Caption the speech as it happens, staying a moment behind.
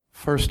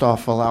First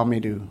off, allow me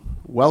to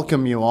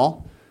welcome you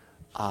all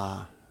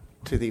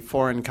to the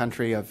foreign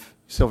country of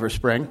Silver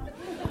Spring.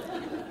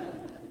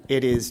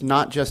 It is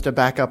not just a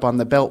backup on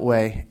the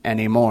Beltway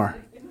anymore.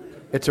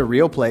 It's a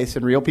real place,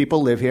 and real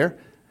people live here,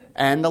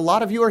 and a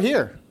lot of you are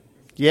here.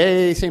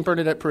 Yay, St.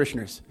 Bernadette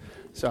parishioners.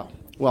 So,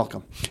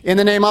 welcome. In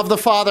the name of the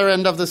Father,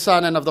 and of the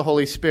Son, and of the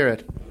Holy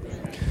Spirit.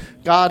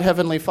 God,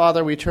 Heavenly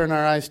Father, we turn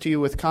our eyes to you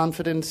with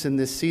confidence in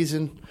this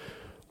season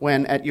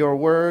when, at your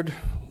word,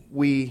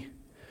 we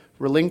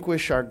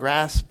relinquish our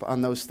grasp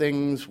on those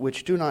things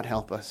which do not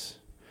help us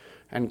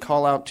and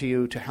call out to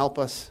you to help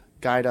us,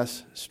 guide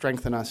us,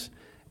 strengthen us,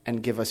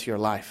 and give us your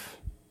life.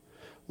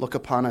 Look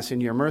upon us in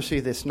your mercy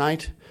this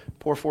night.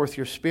 Pour forth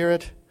your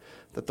Spirit,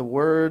 that the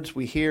words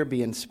we hear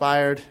be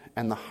inspired,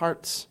 and the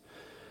hearts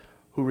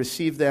who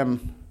receive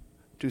them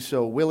do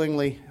so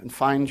willingly and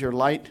find your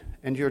light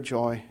and your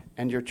joy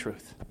and your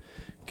truth.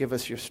 Give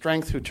us your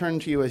strength who turn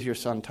to you as your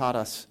Son taught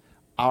us.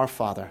 Our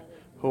Father,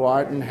 who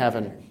art in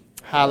heaven,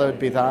 hallowed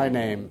be thy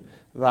name.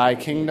 Thy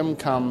kingdom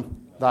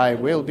come, thy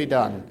will be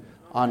done,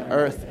 on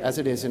earth as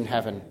it is in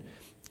heaven.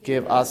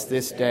 Give us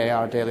this day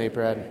our daily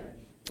bread,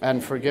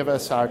 and forgive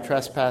us our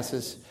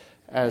trespasses,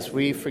 as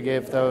we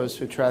forgive those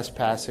who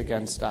trespass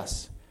against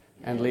us.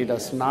 And lead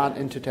us not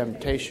into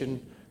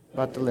temptation,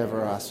 but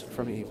deliver us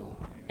from evil.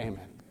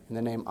 Amen. In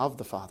the name of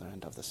the Father,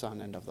 and of the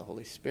Son, and of the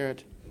Holy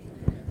Spirit.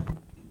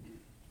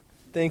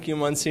 Thank you,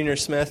 Monsignor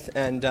Smith,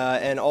 and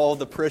all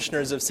the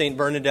parishioners of St.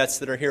 Bernadette's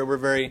that are here. We're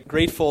very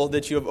grateful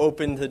that you have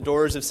opened the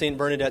doors of St.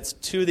 Bernadette's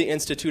to the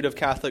Institute of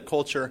Catholic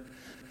Culture.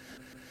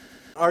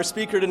 Our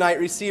speaker tonight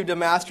received a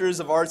Master's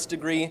of Arts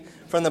degree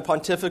from the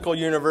Pontifical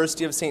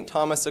University of St.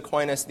 Thomas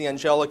Aquinas, the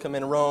Angelicum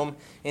in Rome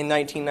in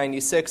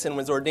 1996, and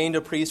was ordained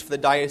a priest for the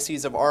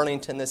Diocese of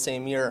Arlington the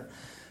same year.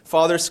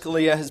 Father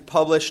Scalia has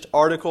published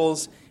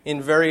articles in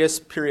various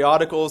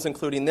periodicals,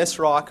 including This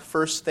Rock,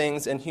 First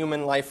Things, and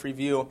Human Life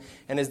Review,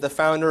 and is the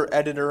founder,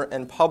 editor,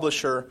 and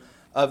publisher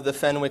of the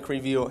Fenwick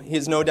Review. He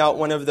is no doubt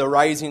one of the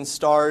rising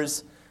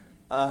stars,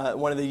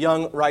 one of the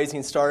young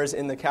rising stars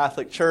in the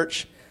Catholic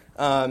Church.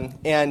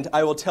 And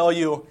I will tell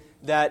you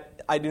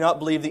that I do not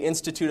believe the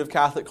Institute of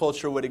Catholic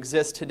Culture would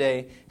exist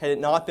today had it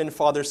not been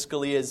Father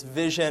Scalia's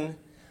vision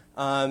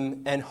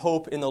and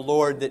hope in the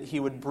Lord that he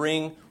would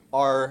bring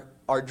our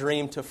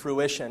dream to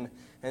fruition.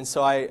 And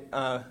so I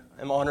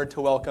am honored to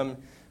welcome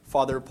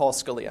Father Paul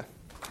Scalia.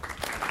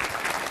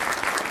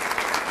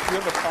 Do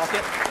you have a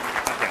pocket?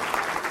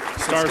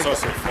 Stars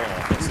also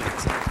fall.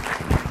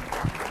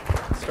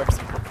 Stars.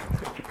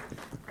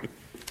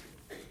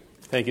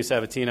 Thank you,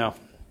 Sabatino.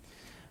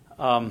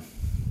 A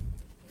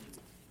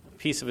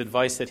piece of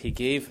advice that he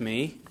gave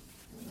me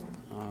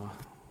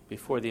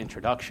before the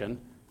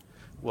introduction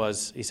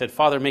was, he said,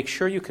 Father, make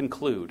sure you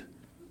conclude.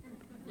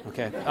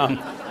 Okay?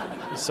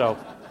 So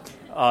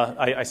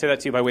I say that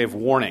to you by way of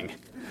warning.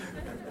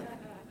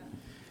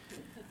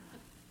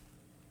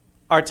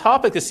 Our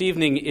topic this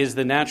evening is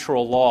the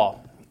natural law,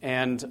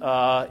 and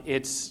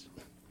the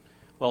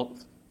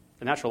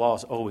natural law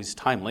is always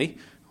timely.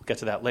 We'll get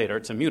to that later.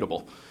 It's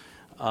immutable.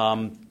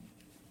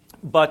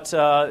 But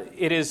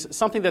it is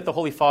something that the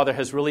Holy Father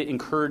has really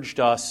encouraged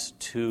us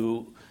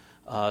to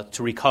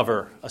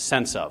recover a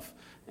sense of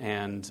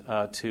and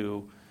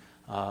to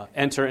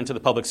enter into the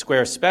public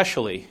square,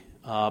 especially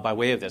by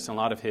way of this. In a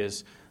lot of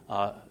his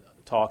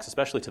talks,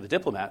 especially to the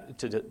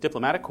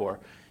diplomatic corps,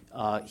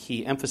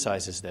 he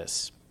emphasizes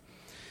this.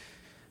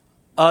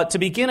 To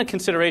begin a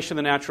consideration of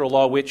the natural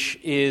law, which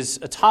is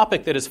a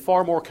topic that is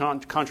far more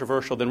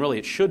controversial than really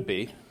it should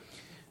be,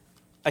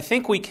 I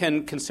think we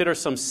can consider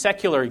some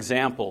secular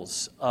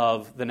examples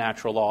of the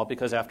natural law,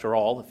 because after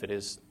all, if it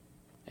is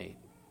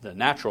the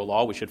natural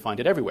law, we should find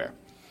it everywhere.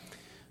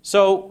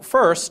 So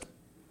first,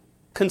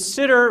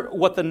 consider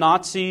what the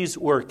Nazis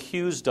were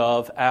accused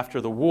of after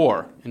the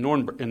war in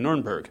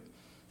Nuremberg.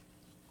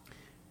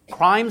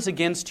 Crimes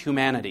against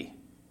humanity.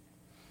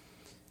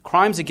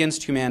 Crimes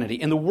against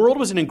humanity. And the world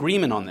was in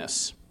agreement on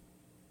this.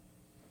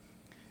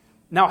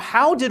 Now,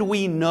 how did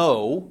we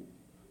know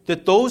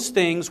that those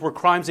things were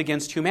crimes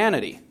against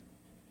humanity?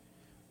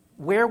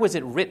 Where was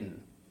it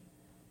written?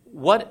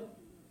 What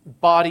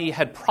body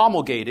had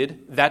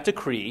promulgated that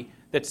decree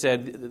that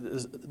said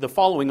the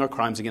following are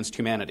crimes against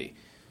humanity?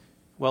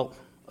 Well,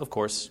 of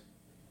course,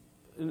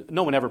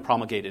 no one ever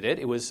promulgated it.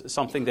 It was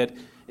something that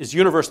is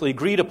universally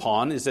agreed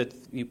upon, is that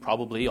you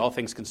probably, all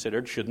things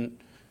considered, shouldn't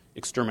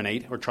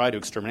exterminate or try to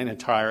exterminate an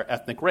entire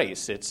ethnic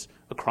race. It's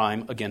a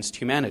crime against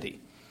humanity.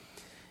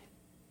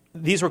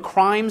 These were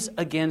crimes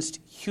against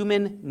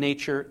human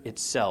nature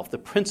itself, the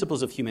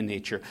principles of human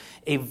nature,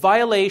 a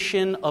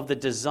violation of the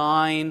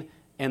design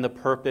and the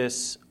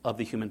purpose of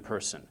the human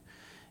person.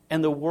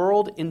 And the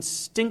world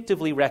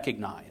instinctively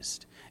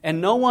recognized.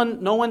 And no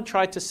one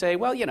tried to say,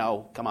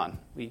 well, come on,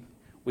 we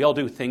all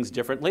do things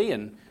differently,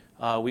 and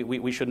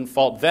we shouldn't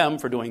fault them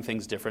for doing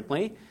things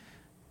differently.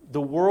 The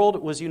world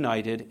was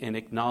united in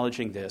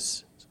acknowledging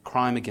this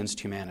crime against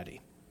humanity.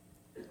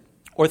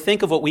 Or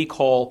think of what we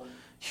call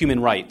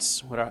human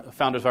rights, what our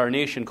founders of our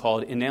nation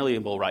called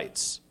inalienable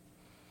rights.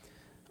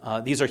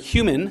 These are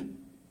human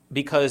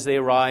because they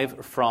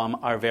arrive from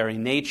our very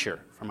nature,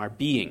 from our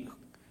being.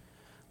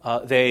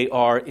 They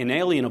are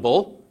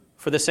inalienable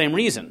for the same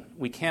reason.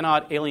 We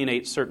cannot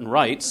alienate certain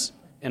rights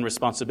and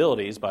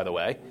responsibilities, by the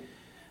way.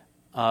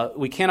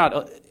 We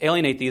cannot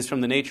alienate these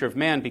from the nature of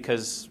man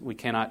because we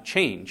cannot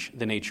change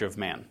the nature of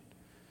man.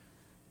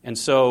 And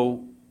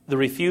so the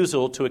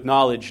refusal to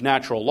acknowledge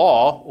natural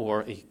law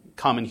or a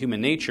common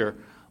human nature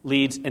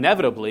leads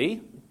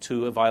inevitably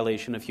to a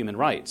violation of human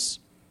rights.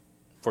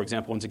 For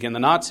example, once again, the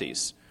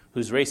Nazis,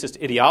 whose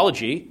racist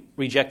ideology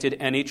rejected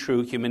any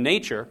true human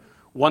nature.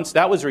 Once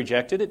that was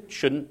rejected, it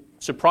shouldn't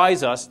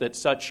surprise us that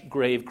such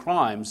grave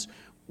crimes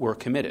were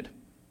committed.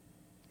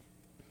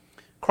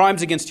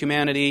 Crimes against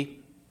humanity,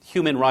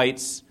 human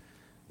rights,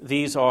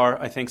 these are,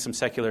 I think, some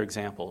secular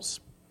examples.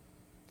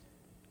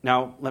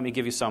 Now, let me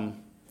give you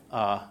some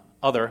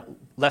other,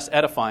 less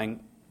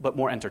edifying, but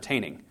more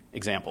entertaining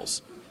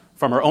examples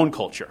from our own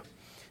culture.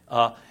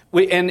 And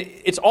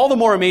it's all the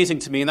more amazing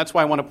to me, and that's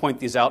why I want to point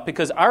these out,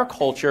 because our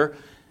culture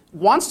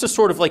wants to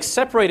sort of like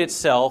separate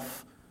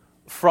itself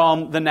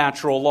from the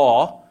natural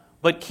law,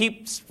 but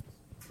keeps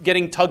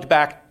getting tugged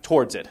back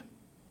towards it.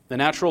 The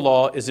natural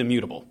law is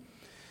immutable.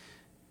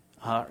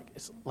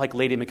 It's like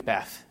Lady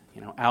Macbeth,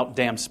 out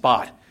damn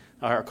spot.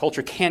 Our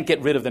culture can't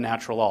get rid of the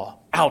natural law.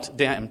 Out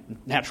damn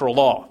natural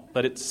law,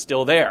 but it's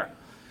still there.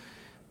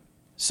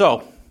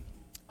 So,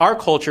 our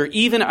culture,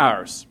 even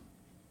ours,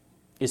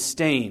 is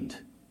stained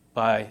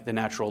by the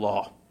natural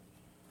law.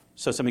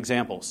 So some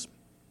examples.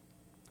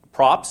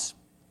 Props,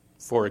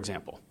 for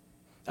example.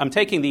 I'm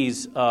taking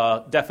these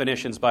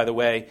definitions, by the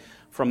way,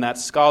 from that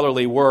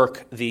scholarly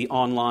work, the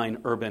Online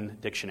Urban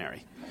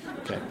Dictionary.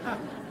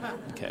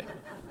 Okay.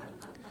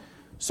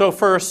 So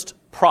first,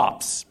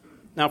 props.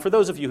 Now, for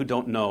those of you who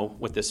don't know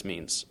what this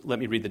means, let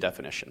me read the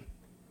definition.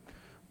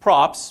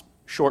 Props,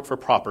 short for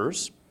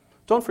propers.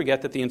 Don't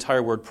forget that the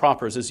entire word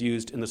propers is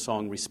used in the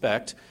song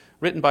Respect,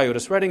 written by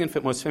Otis Redding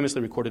and most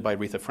famously recorded by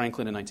Aretha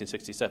Franklin in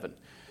 1967.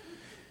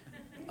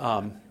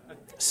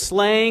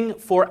 Slang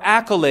for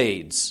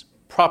accolades,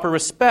 proper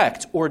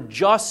respect, or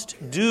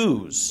just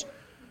dues.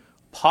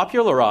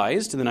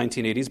 Popularized in the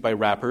 1980s by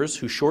rappers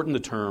who shortened the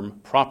term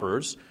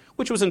propers,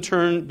 which was in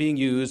turn being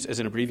used as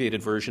an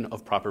abbreviated version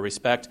of proper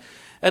respect,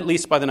 at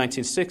least by the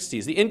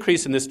 1960s. The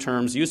increase in this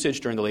term's usage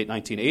during the late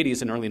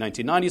 1980s and early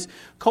 1990s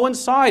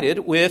coincided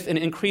with an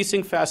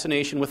increasing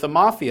fascination with the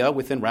mafia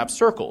within rap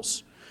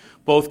circles.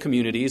 Both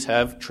communities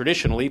have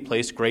traditionally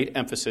placed great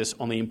emphasis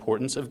on the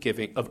importance of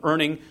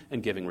earning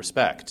and giving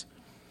respect.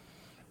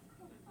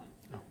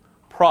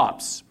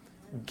 Props,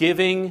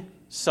 giving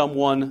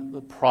someone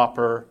the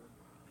proper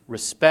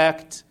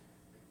respect,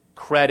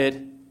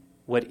 credit,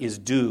 what is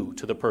due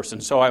to the person.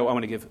 So I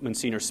want to give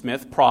Monsignor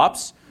Smith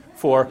props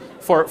for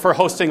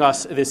hosting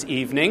us this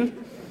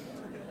evening.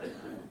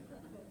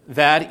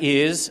 That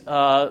is,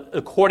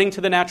 according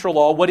to the natural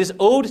law, what is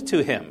owed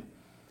to him.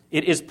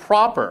 It is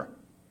proper.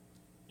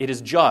 It is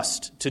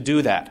just to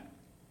do that.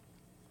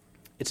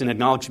 It's an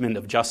acknowledgement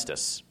of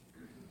justice.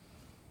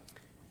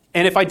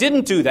 And if I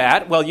didn't do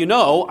that,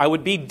 well, I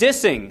would be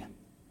dissing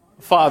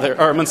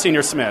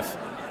Monsignor Smith.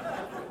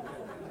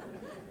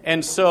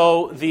 And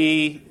so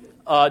the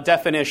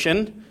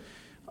definition,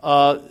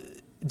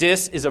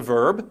 dis is a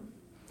verb,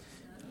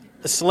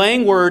 a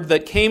slang word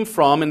that came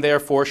from and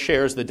therefore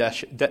shares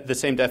the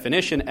same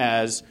definition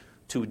as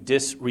to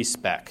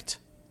disrespect.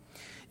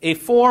 A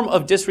form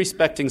of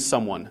disrespecting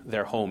someone,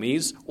 their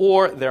homies,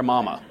 or their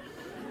mama.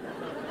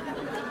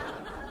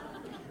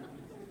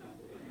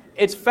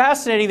 It's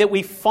fascinating that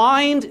we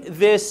find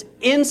this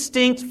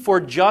instinct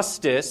for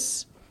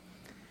justice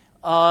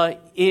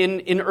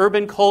in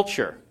urban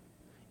culture.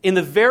 In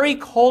the very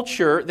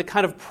culture that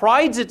kind of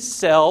prides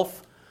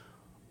itself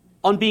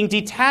on being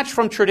detached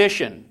from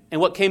tradition and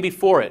what came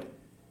before it,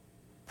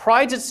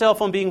 prides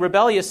itself on being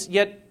rebellious,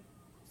 yet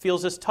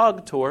feels this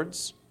tug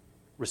towards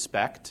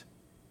respect,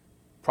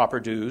 proper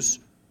dues,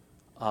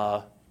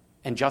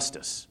 and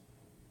justice.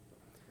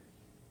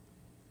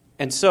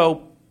 And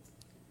so,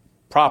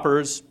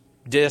 propers,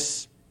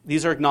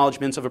 these are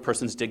acknowledgments of a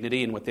person's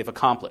dignity and what they've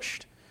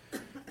accomplished.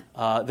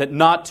 That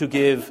not to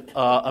give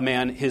a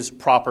man his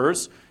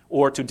propers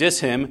or to diss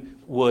him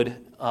would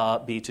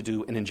be to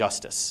do an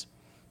injustice.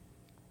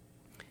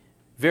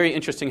 Very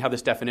interesting how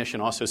this definition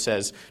also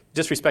says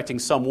disrespecting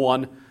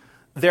someone,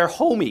 their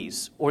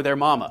homies or their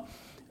mama.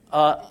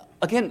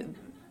 Again,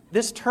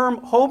 this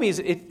term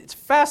homies, it's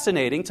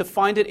fascinating to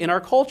find it in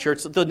our culture.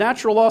 It's the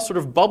natural law sort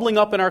of bubbling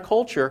up in our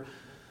culture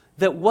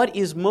that what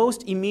is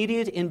most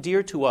immediate and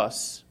dear to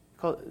us,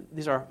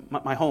 these are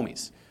my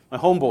homies, my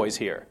homeboys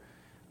here,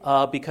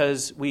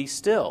 because we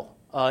still,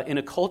 in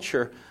a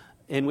culture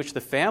in which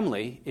the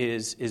family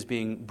is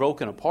being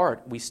broken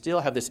apart, we still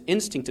have this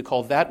instinct to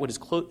call that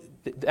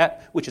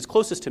which is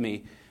closest to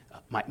me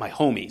my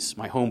homies,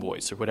 my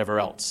homeboys, or whatever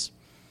else.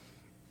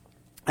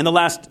 And the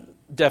last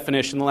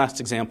definition, the last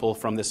example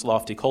from this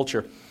lofty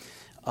culture,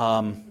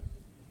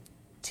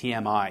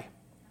 TMI.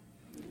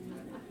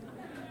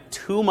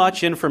 Too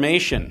much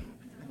information,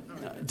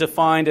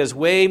 defined as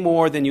way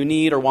more than you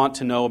need or want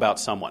to know about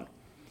someone.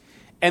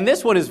 And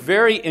this one is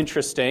very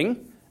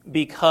interesting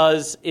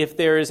because if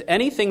there is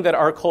anything that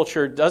our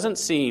culture doesn't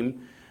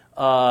seem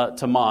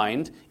to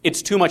mind,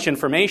 it's too much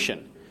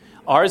information.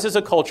 Ours is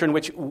a culture in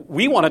which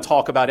we want to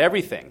talk about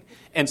everything.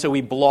 And so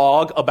we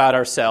blog about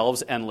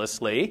ourselves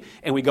endlessly,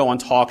 and we go on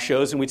talk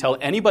shows, and we tell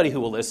anybody who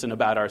will listen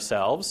about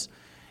ourselves.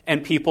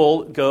 And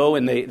people go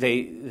and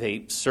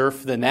they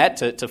surf the net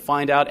to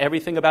find out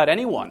everything about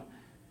anyone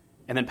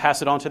and then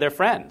pass it on to their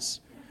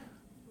friends.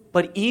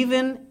 But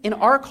even in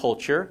our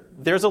culture,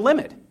 there's a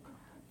limit.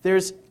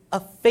 There's a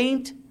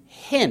faint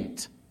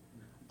hint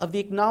of the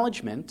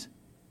acknowledgement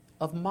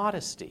of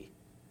modesty.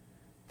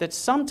 That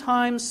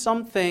sometimes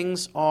some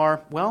things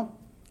are, well,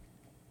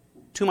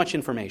 too much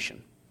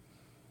information.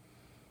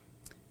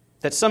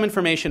 That some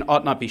information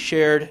ought not be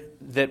shared,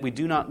 that we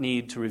do not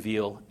need to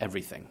reveal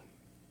everything.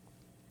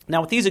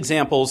 Now, with these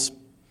examples,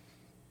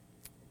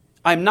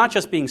 I'm not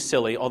just being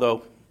silly,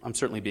 although I'm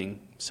certainly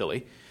being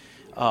silly.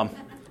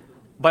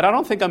 But I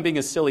don't think I'm being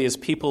as silly as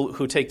people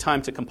who take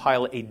time to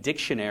compile a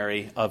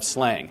dictionary of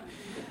slang.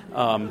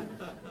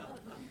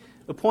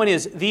 The point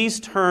is, these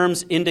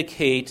terms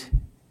indicate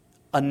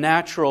a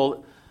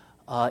natural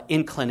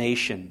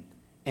inclination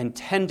and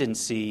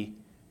tendency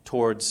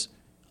towards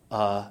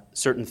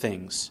certain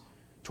things,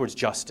 towards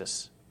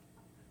justice,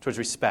 towards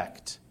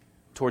respect,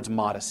 towards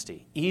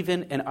modesty.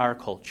 Even in our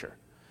culture,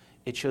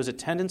 it shows a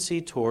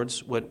tendency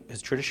towards what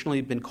has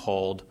traditionally been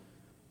called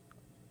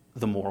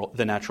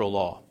the natural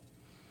law.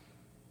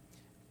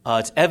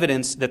 It's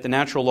evidence that the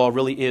natural law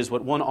really is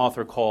what one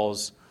author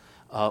calls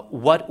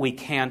what we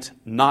can't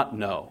not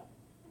know.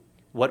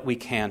 What we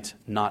can't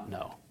not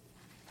know.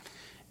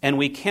 And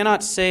we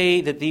cannot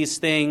say that these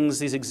things,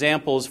 these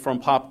examples from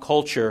pop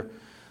culture,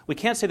 we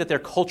can't say that they're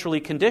culturally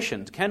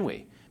conditioned, can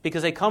we?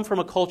 Because they come from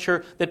a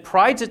culture that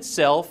prides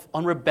itself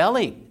on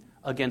rebelling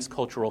against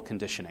cultural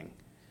conditioning.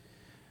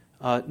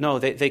 No,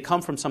 they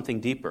come from something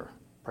deeper,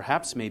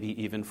 perhaps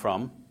maybe even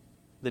from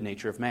the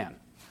nature of man.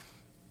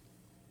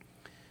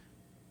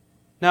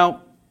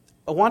 Now,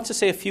 I want to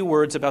say a few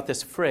words about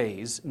this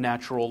phrase,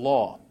 natural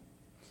law.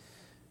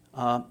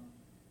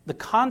 The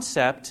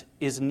concept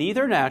is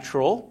neither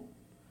natural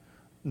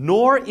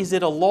nor is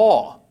it a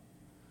law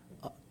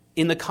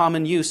in the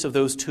common use of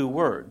those two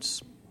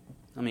words.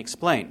 Let me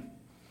explain.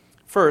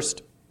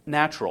 First,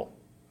 natural.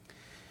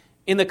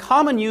 In the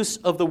common use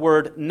of the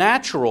word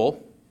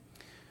natural,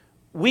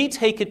 we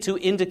take it to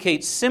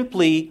indicate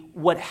simply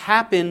what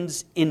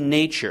happens in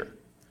nature,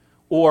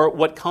 or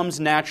what comes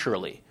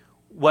naturally,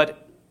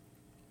 what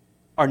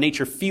our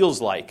nature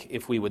feels like,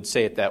 if we would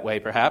say it that way,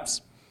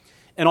 perhaps.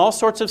 And all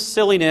sorts of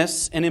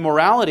silliness and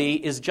immorality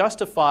is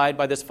justified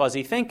by this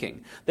fuzzy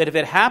thinking, that if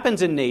it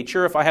happens in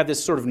nature, if I have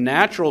this sort of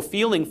natural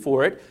feeling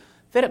for it,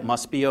 then it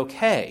must be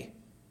okay.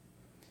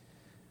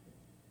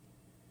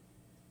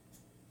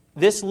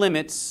 This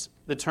limits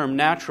the term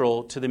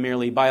natural to the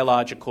merely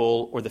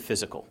biological or the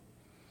physical.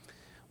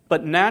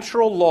 But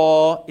natural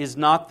law is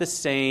not the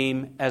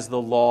same as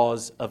the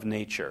laws of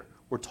nature.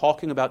 We're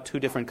talking about two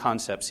different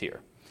concepts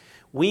here.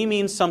 We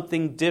mean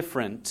something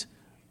different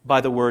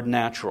by the word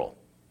natural.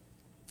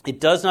 It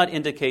does not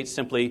indicate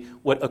simply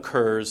what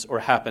occurs or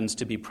happens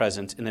to be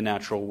present in the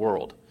natural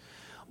world.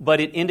 But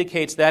it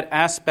indicates that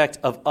aspect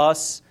of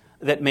us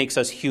that makes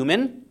us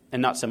human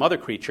and not some other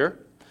creature,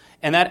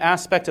 and that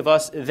aspect of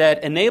us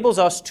that enables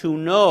us to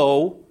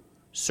know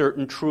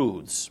certain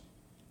truths.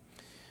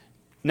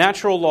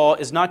 Natural law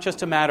is not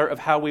just a matter of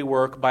how we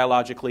work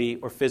biologically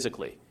or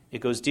physically. It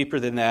goes deeper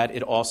than that.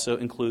 It also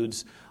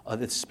includes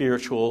the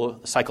spiritual,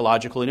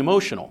 psychological, and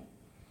emotional.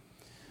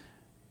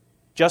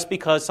 Just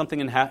because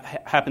something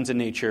happens in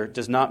nature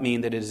does not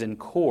mean that it is in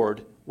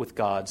accord with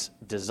God's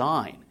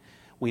design.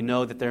 We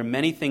know that there are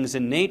many things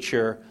in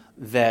nature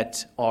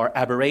that are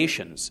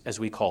aberrations, as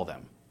we call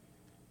them.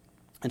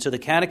 And so the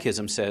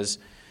Catechism says,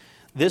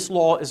 this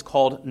law is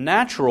called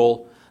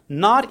natural,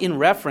 not in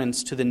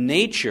reference to the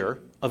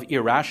nature of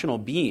irrational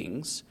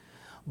beings,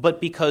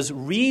 but because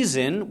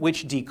reason,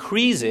 which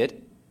decrees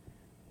it,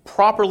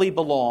 properly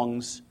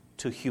belongs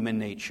to human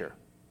nature.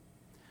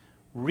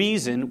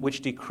 Reason,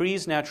 which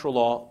decrees natural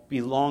law,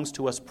 belongs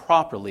to us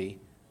properly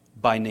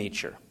by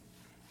nature.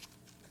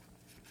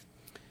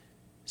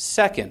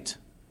 Second,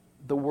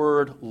 the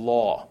word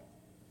law.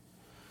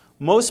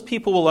 Most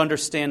people will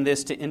understand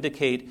this to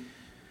indicate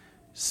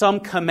some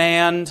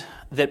command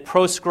that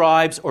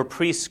proscribes or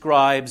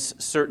prescribes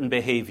certain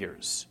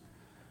behaviors.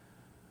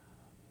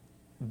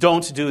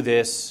 Don't do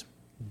this,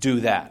 do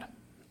that.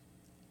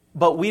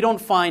 But we don't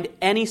find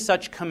any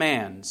such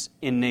commands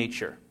in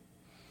nature.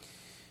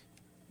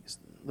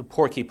 The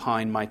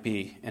porcupine might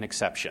be an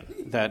exception.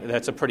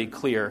 That's a pretty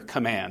clear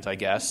command, I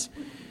guess.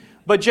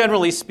 But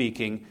generally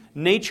speaking,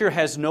 nature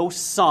has no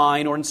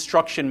sign or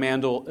instruction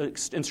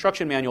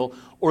manual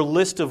or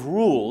list of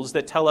rules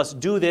that tell us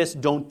do this,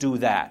 don't do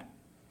that.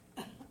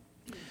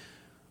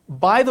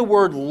 By the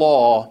word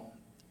law,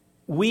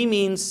 we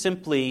mean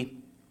simply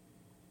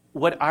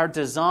what our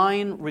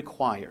design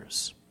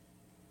requires.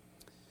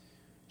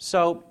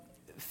 So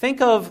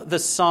think of the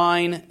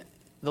sign,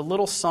 the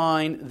little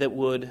sign that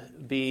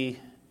would be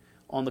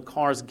on the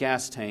car's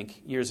gas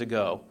tank years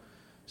ago.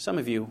 Some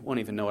of you won't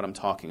even know what I'm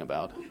talking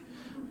about.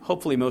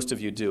 Hopefully most of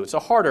you do. It's a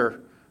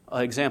harder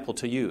example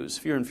to use.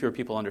 Fewer and fewer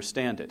people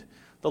understand it.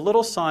 The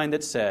little sign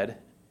that said,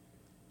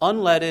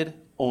 unleaded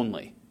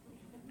only.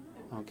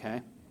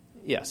 Okay?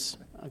 Yes,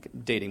 I'm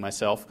dating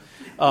myself.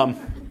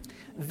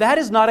 That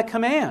is not a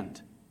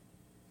command.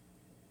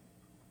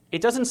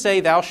 It doesn't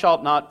say, thou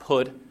shalt not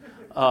put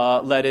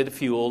leaded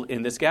fuel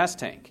in this gas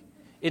tank.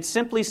 It's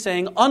simply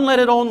saying,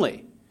 unleaded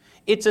only.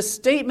 It's a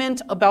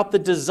statement about the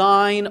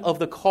design of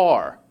the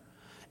car.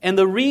 And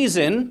the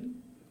reason,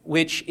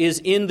 which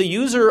is in the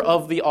user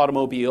of the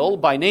automobile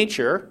by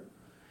nature,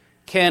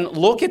 can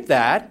look at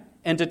that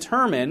and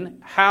determine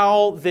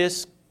how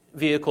this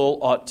vehicle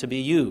ought to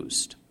be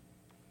used.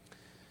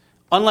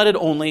 Unleaded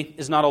only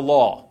is not a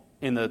law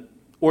in the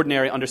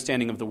ordinary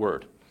understanding of the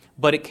word,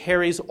 but it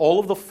carries all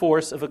of the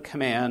force of a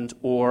command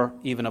or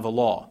even of a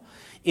law.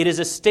 It is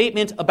a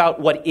statement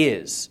about what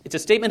is. It's a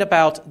statement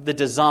about the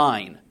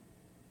design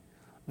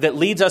that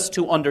leads us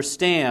to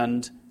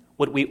understand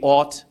what we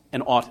ought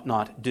and ought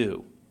not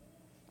do.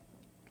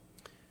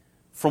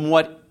 From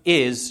what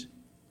is,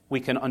 we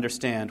can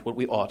understand what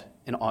we ought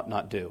and ought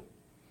not do.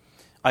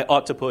 I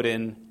ought to put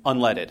in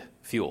unleaded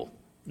fuel,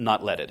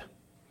 not leaded.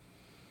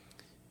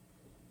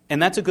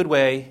 And that's a good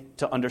way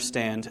to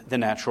understand the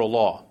natural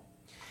law.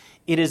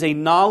 It is the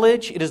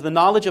knowledge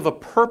of a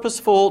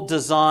purposeful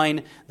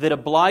design that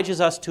obliges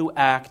us to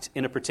act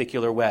in a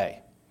particular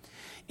way.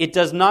 It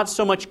does not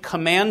so much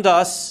command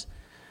us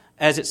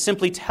as it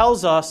simply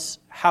tells us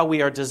how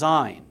we are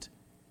designed.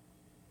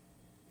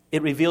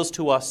 It reveals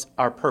to us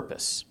our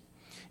purpose.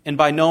 And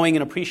by knowing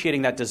and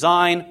appreciating that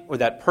design or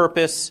that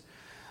purpose,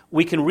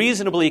 we can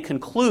reasonably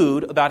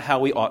conclude about how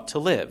we ought to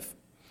live.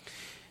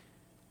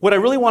 What I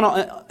really want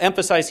to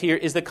emphasize here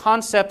is the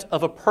concept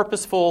of a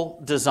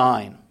purposeful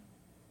design.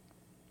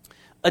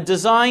 A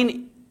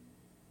design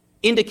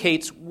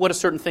indicates what a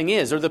certain thing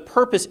is, or the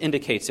purpose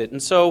indicates it.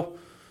 And so,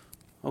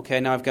 okay,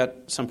 now I've got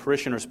some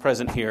parishioners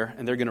present here,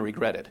 and they're going to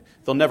regret it.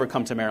 They'll never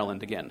come to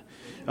Maryland again.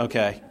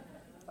 Okay,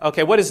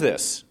 what is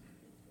this?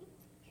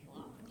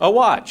 A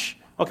watch.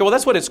 Okay, well,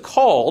 that's what it's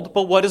called,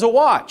 but what is a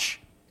watch?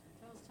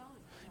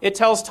 It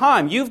tells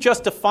time. You've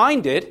just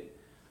defined it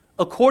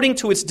according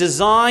to its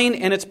design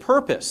and its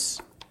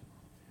purpose.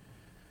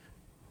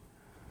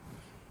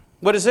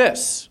 What is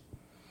this?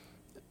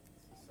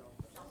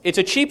 It's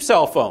a cheap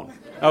cell phone,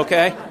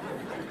 okay?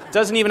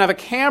 Doesn't even have a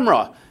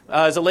camera.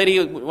 As a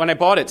lady, when I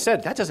bought it,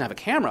 said, that doesn't have a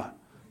camera. I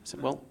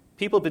said, well,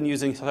 people have been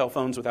using cell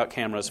phones without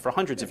cameras for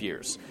hundreds of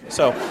years.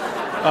 So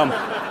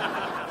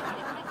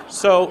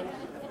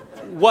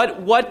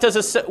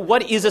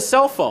what is a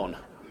cell phone?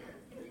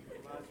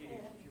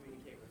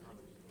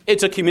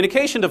 It's a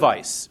communication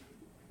device.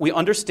 We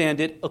understand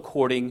it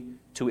according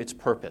to its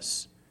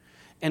purpose.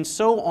 And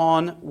so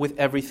on with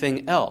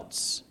everything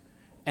else.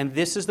 And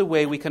this is the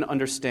way we can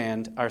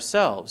understand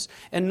ourselves.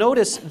 And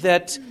notice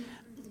that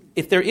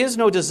if there is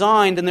no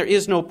design, then there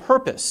is no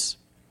purpose.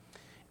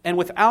 And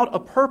without a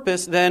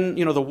purpose, then,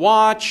 the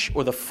watch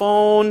or the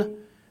phone,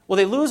 well,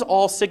 they lose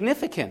all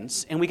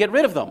significance, and we get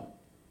rid of them,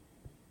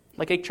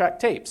 like 8-track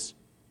tapes.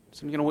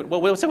 So,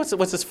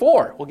 what's this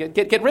for? Well,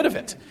 get rid of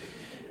it.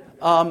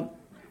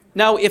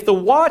 Now, if the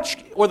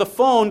watch or the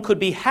phone could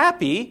be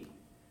happy,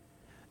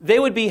 they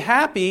would be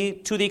happy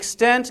to the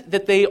extent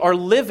that they are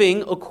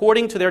living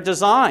according to their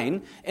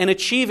design and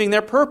achieving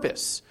their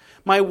purpose.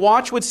 My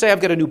watch would say, I've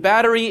got a new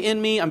battery in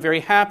me, I'm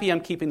very happy, I'm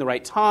keeping the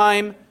right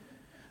time.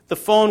 The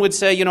phone would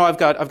say, I've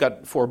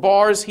got 4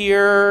 bars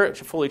here,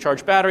 fully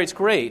charged battery, it's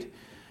great.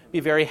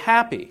 Be very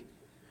happy.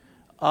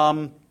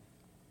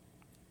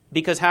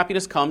 Because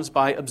happiness comes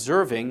by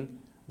observing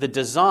the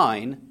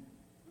design,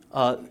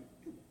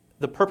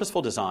 the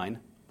purposeful design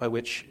by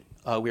which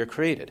we are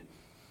created.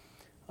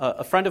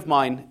 A friend of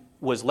mine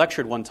was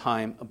lectured one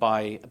time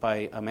by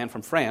a man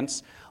from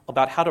France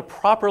about how to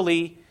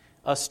properly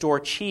store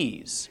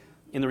cheese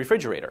in the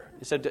refrigerator.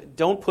 He said,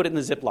 don't put it in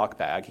the Ziploc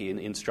bag, he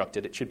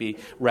instructed. It should be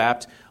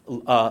wrapped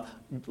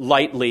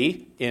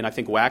lightly in, I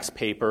think, wax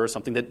paper or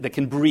something that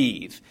can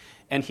breathe.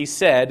 And he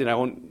said, and I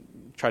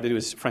won't try to do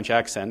his French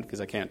accent because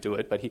I can't do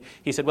it, but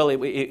he said, well,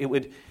 it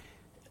would,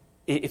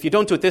 if you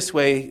don't do it this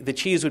way, the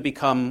cheese would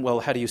become, well,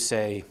 how do you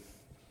say,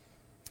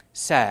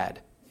 sad.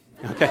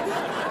 Okay?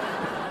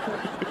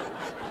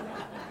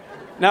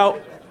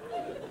 Now,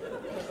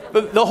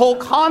 the whole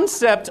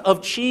concept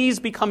of cheese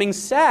becoming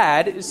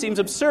sad seems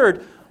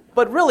absurd,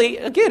 but really,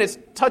 again, it's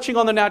touching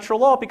on the natural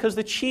law because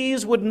the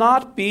cheese would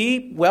not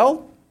be,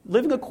 well,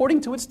 living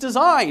according to its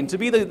design, to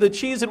be the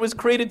cheese it was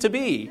created to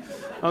be.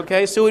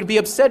 Okay, so it would be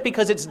upset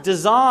because its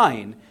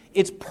design,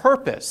 its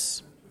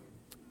purpose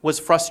was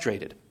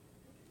frustrated.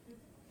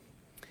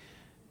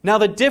 Now,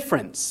 the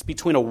difference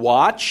between a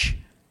watch,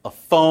 a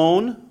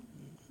phone,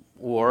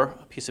 or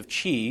a piece of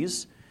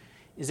cheese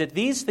is that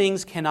these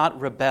things cannot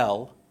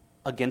rebel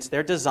against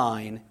their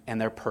design and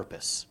their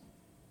purpose.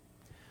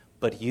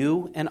 But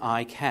you and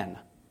I can,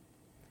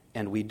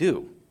 and we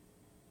do.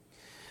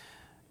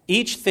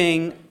 Each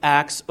thing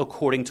acts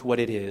according to what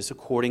it is,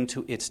 according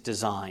to its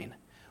design.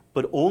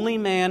 but only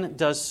man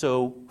does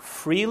so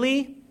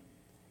freely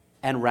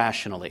and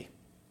rationally.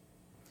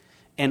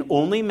 And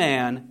only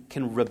man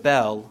can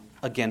rebel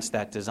against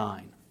that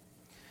design.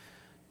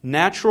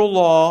 Natural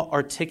law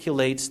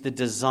articulates the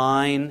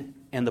design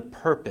and the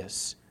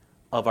purpose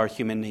of our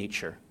human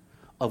nature,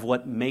 of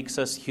what makes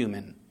us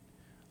human,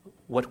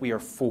 what we are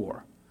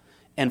for.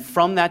 And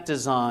from that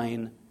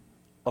design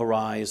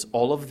arise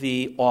all of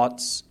the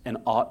oughts and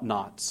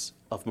ought-nots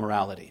of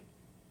morality.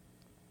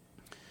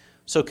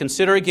 So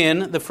consider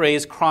again the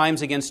phrase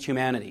crimes against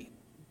humanity.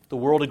 The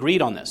world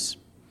agreed on this.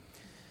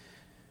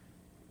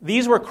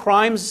 These were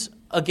crimes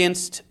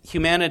against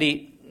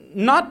humanity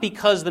not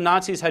because the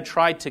Nazis had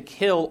tried to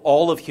kill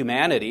all of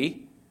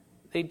humanity.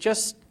 It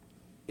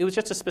was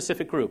just a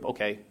specific group,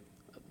 okay,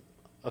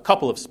 a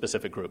couple of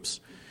specific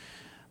groups.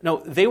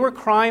 No, they were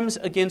crimes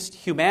against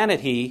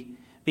humanity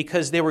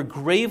because they were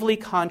gravely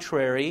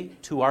contrary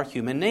to our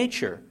human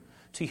nature,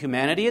 to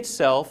humanity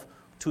itself,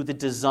 to the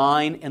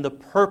design and the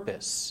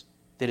purpose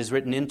that is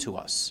written into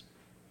us.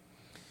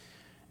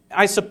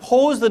 I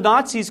suppose the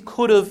Nazis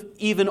could have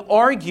even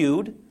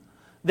argued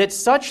that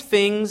such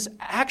things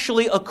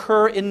actually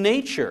occur in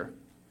nature,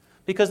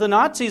 because the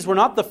Nazis were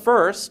not the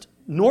first,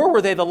 nor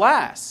were they the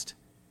last,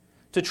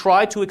 to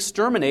try to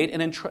exterminate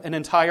an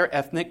entire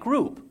ethnic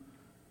group.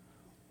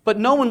 But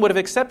no one would have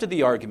accepted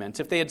the argument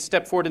if they had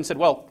stepped forward and said,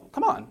 well,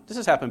 come on, this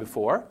has happened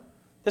before.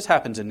 This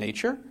happens in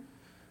nature.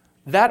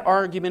 That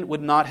argument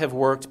would not have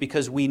worked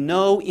because we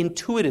know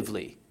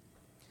intuitively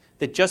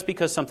that just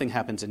because something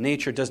happens in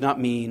nature does not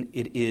mean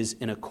it is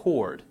in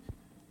accord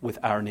with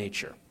our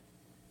nature.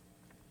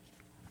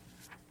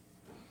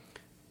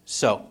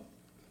 So,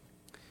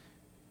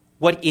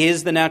 what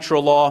is the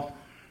natural law?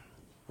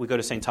 We go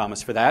to St.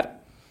 Thomas for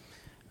that.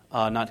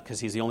 Not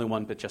because he's the only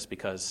one, but just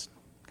because,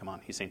 come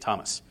on, he's St.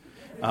 Thomas.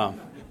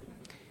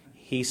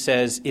 He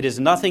says, it is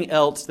nothing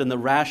else than the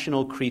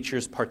rational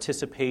creature's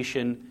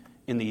participation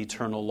in the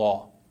eternal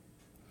law.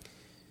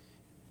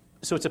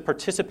 So it's a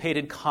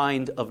participated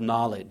kind of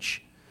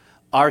knowledge,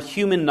 our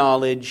human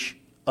knowledge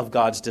of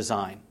God's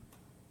design.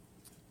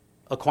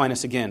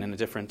 Aquinas again in a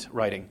different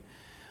writing.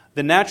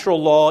 The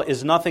natural law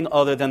is nothing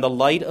other than the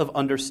light of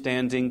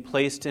understanding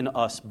placed in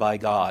us by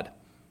God.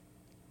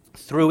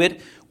 Through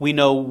it, we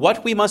know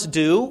what we must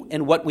do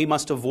and what we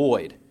must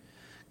avoid.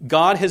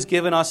 God has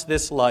given us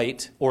this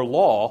light, or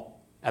law,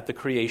 at the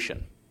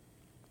creation.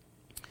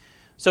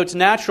 So it's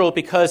natural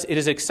because it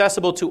is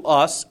accessible to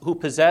us who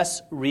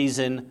possess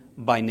reason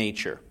by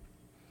nature.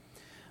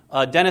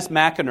 Dennis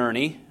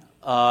McInerney,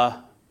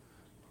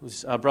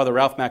 whose brother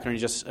Ralph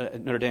McInerney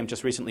at Notre Dame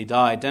just recently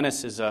died.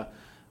 Dennis is a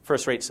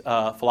first-rate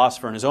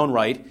philosopher in his own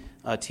right,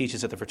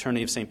 teaches at the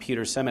Fraternity of St.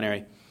 Peter's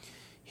Seminary.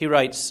 He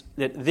writes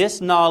that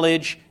this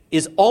knowledge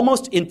is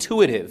almost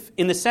intuitive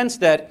in the sense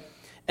that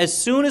as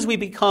soon as we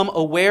become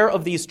aware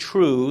of these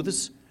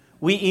truths,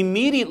 we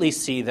immediately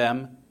see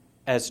them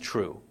as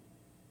true.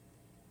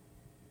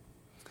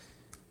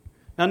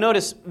 Now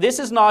notice, this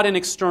is not an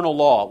external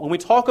law. When we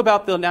talk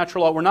about the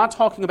natural law, we're not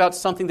talking about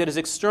something that is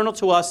external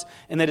to us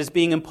and that is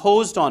being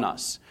imposed on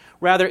us.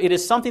 Rather, it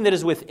is something that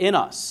is within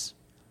us.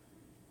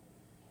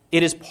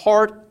 It is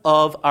part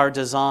of our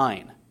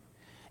design.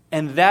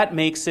 And that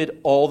makes it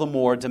all the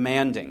more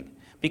demanding.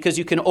 Because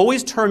you can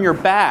always turn your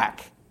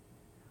back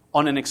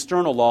on an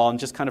external law and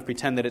just kind of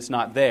pretend that it's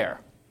not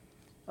there.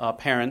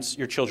 Parents,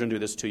 your children do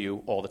this to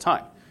you all the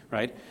time,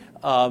 right?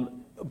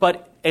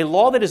 But a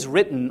law that is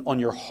written on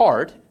your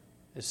heart,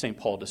 as St.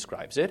 Paul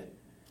describes it,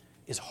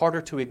 is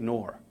harder to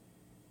ignore.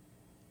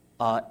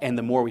 And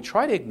the more we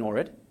try to ignore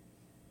it,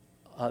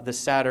 the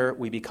sadder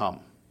we become.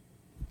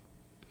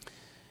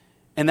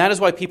 And that is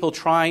why people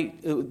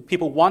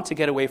want to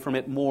get away from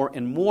it more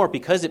and more,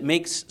 because it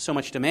makes so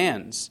much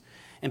demands,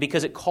 and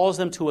because it calls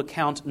them to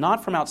account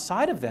not from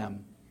outside of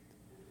them,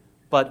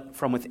 but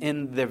from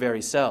within their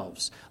very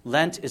selves.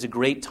 Lent is a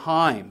great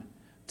time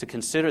to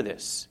consider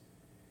this,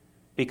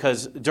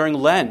 because during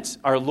Lent,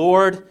 our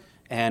Lord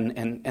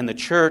and the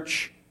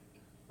Church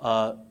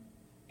are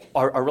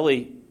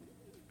really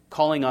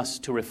calling us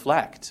to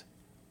reflect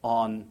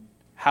on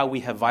how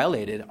we have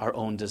violated our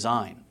own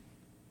design.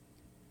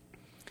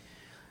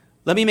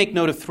 Let me make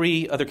note of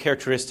three other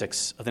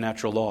characteristics of the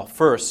natural law.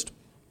 First,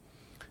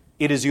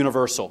 it is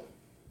universal.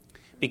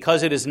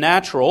 Because it is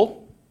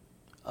natural,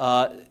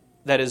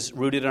 that is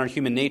rooted in our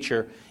human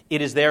nature,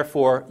 it is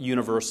therefore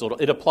universal.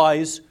 It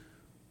applies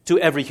to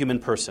every human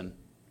person.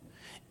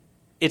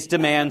 Its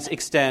demands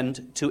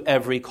extend to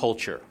every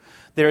culture.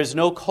 There is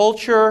no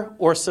culture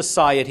or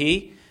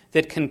society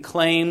that can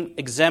claim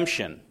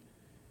exemption,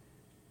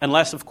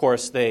 unless, of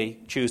course, they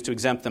choose to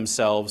exempt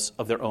themselves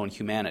of their own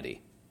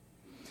humanity.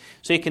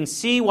 So you can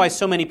see why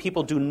so many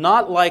people do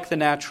not like the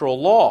natural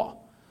law,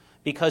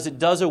 because it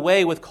does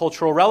away with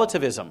cultural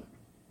relativism.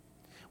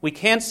 We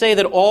can't say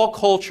that all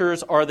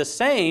cultures are the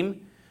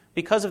same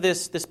because of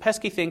this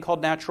pesky thing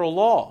called natural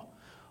law.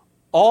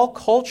 All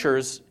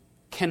cultures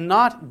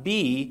cannot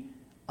be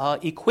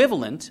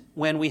equivalent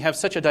when we have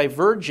such a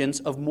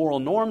divergence of moral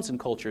norms in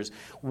cultures.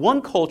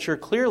 One culture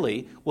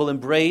clearly will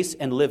embrace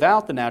and live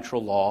out the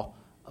natural law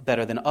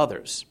better than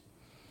others.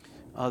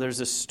 There's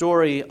a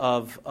story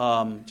of,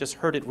 just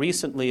heard it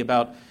recently,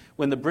 about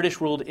when the British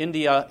ruled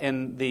India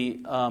and the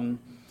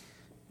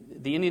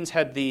Indians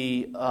had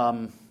the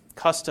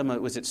custom,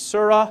 was it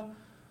Surah,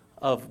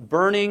 of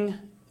burning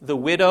the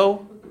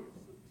widow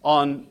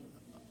on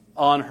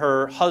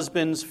her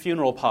husband's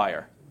funeral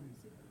pyre.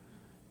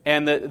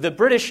 And the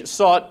British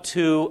sought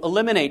to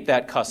eliminate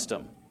that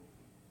custom.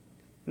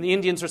 And the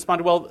Indians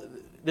responded, well,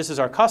 this is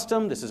our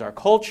custom, this is our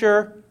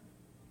culture,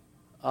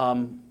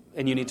 and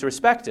you need to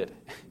respect it.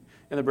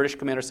 And the British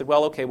commander said,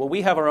 well, okay, well,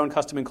 we have our own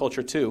custom and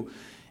culture too.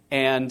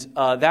 And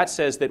that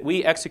says that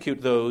we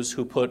execute those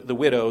who put the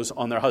widows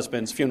on their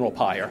husband's funeral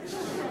pyre.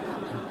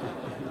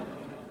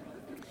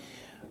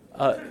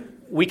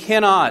 We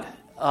cannot,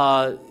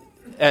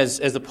 as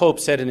the Pope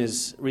said in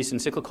his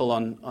recent encyclical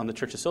on the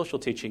Church's social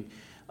teaching,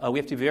 we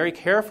have to be very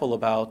careful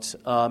about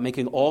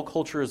making all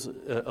cultures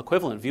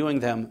equivalent, viewing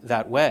them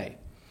that way.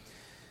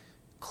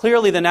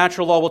 Clearly, the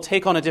natural law will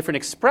take on a different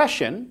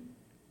expression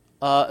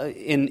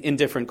in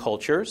different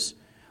cultures.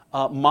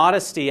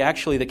 Modesty,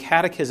 actually, the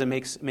Catechism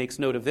makes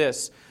note of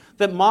this,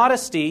 that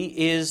modesty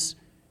is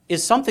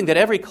something that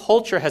every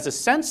culture has a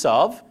sense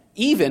of,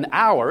 even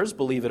ours,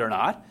 believe it or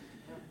not.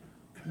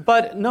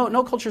 But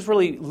no cultures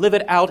really live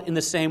it out in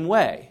the same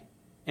way.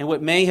 And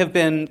what may have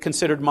been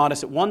considered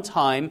modest at one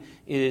time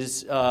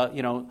is,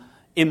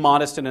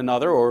 immodest in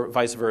another, or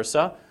vice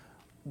versa.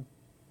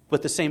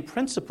 But the same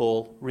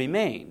principle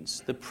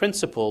remains, the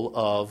principle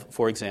of,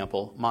 for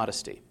example,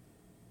 modesty.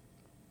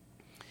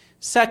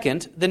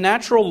 Second, the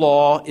natural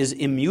law is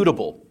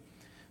immutable.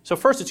 So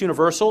first, it's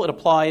universal. It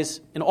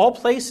applies in all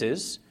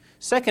places.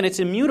 Second, it's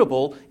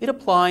immutable. It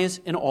applies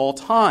in all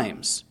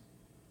times.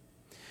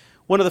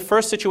 One of the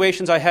first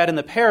situations I had in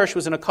the parish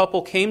was when a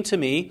couple came to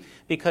me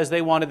because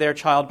they wanted their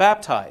child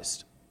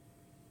baptized.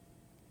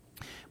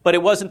 But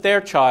it wasn't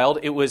their child,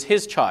 it was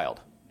his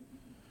child.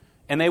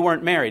 And they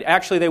weren't married.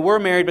 Actually, they were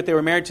married, but they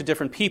were married to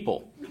different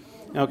people.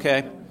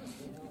 Okay?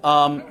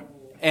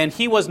 And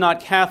he was not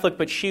Catholic,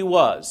 but she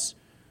was.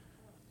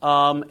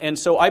 And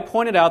so I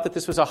pointed out that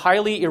this was a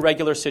highly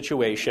irregular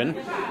situation.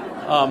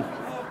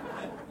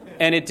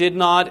 And it did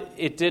not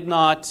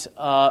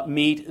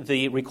meet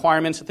the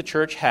requirements that the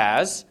Church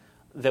has,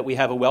 that we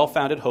have a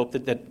well-founded hope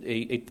that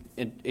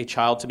a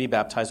child to be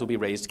baptized will be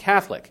raised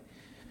Catholic.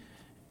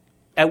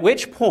 At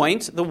which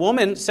point, the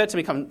woman said to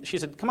me, she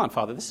said, come on,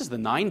 Father, this is the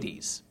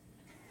 90s.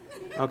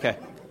 Okay.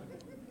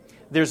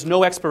 There's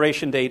no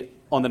expiration date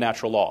on the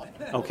natural law,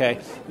 okay?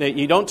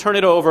 You don't turn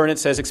it over and it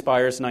says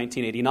expires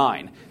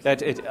 1989.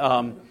 That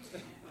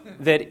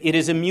it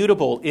is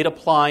immutable. It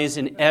applies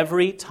in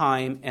every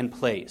time and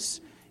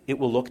place. It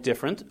will look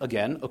different,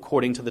 again,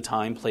 according to the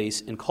time,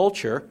 place, and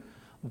culture,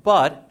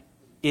 but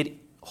it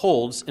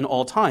holds in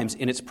all times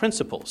in its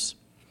principles.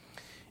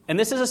 And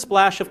this is a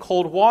splash of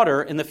cold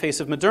water in the face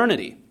of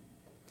modernity,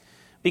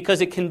 because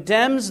it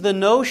condemns the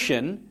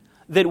notion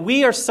that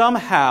we are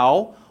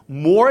somehow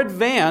more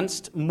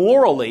advanced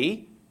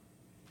morally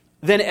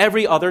than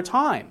every other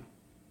time,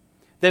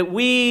 that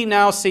we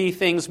now see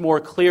things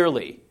more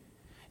clearly,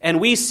 and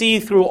we see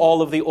through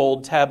all of the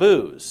old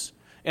taboos.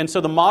 And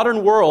so the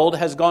modern world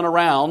has gone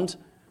around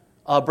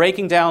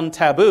breaking down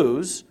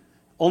taboos,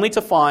 only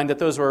to find that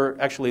those were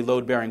actually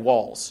load-bearing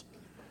walls.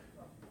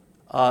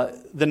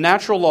 The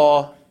natural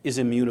law is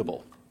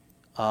immutable.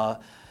 And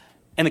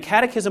the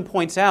Catechism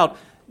points out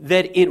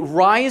that it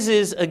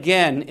rises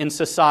again in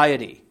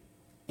society,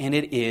 and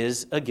it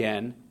is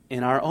again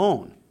in our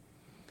own.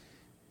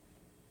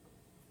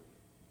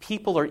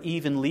 People are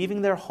even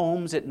leaving their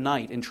homes at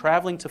night and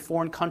traveling to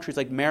foreign countries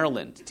like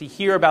Maryland to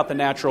hear about the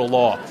natural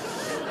law.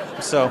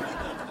 So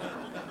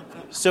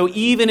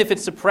even if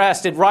it's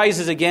suppressed, it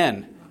rises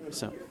again.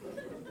 So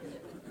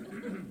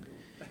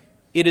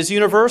it is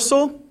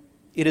universal,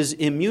 it is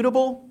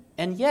immutable,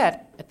 and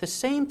yet, at the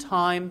same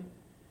time,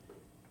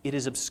 it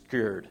is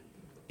obscured.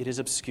 It is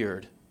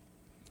obscured.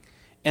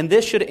 And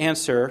this should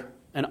answer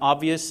an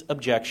obvious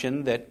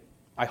objection that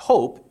I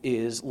hope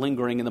is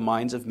lingering in the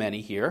minds of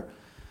many here.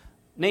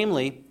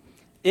 Namely,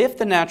 if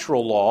the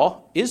natural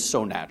law is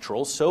so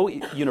natural, so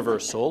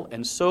universal,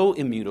 and so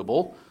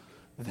immutable,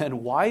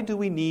 then why do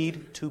we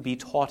need to be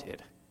taught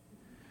it?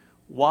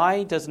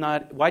 Why doesn't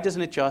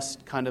it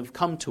just kind of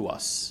come to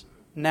us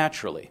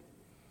naturally?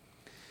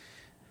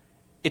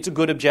 It's a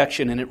good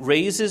objection, and it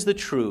raises the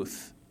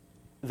truth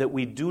that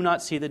we do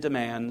not see the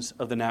demands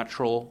of the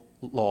natural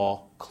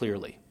law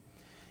clearly.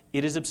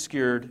 It is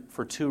obscured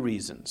for two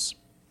reasons.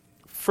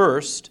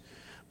 First,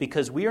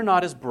 because we are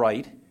not as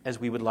bright as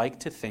we would like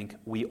to think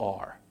we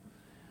are.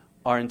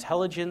 Our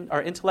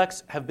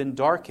intellects have been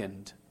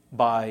darkened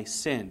by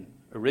sin,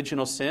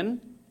 original sin,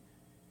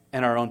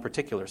 and our own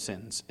particular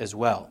sins as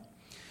well.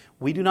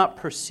 We do not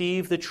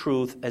perceive the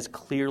truth as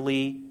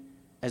clearly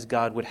as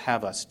God would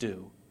have us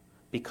do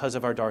because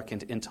of our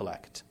darkened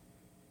intellect.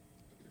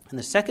 And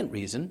the second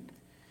reason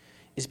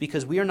is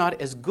because we are not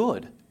as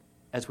good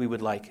as we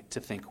would like to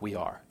think we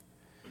are.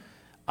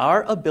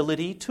 Our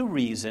ability to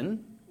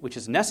reason, which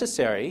is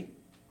necessary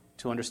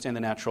to understand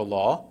the natural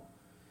law,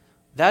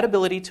 that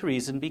ability to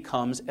reason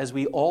becomes, as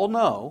we all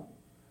know,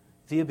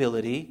 the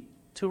ability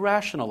to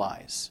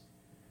rationalize.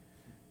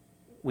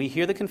 We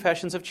hear the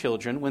confessions of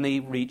children when they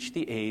reach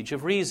the age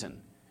of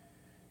reason,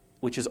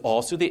 which is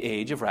also the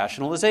age of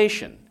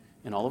rationalization.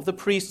 And all of the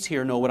priests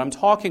here know what I'm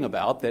talking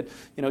about, that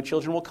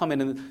children will come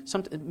in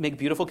and make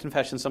beautiful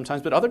confessions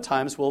sometimes, but other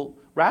times will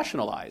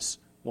rationalize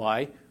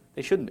why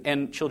they shouldn't.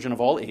 And children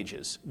of all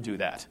ages do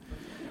that.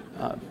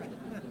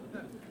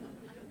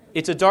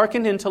 It's a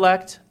darkened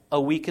intellect, a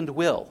weakened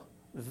will.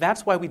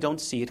 That's why we don't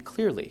see it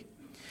clearly.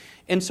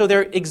 And so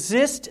there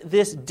exists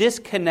this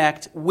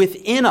disconnect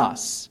within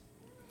us.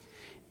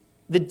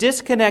 The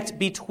disconnect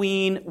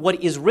between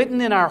what is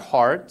written in our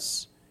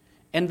hearts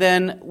and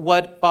then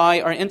what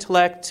by our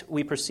intellect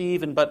we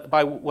perceive and but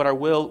by what our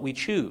will we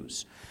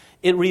choose.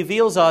 It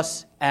reveals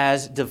us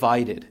as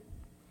divided.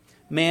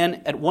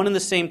 Man, at one and the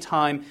same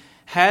time,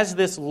 has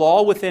this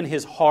law within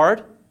his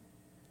heart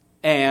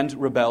and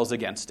rebels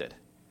against it.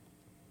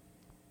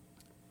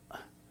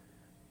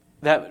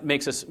 That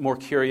makes us more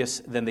curious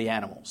than the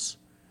animals.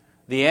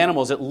 The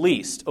animals at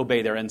least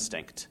obey their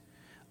instinct.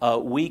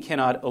 We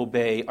cannot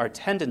obey our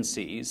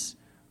tendencies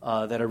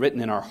that are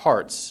written in our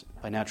hearts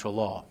by natural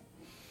law.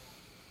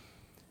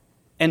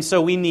 And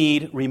so we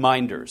need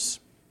reminders,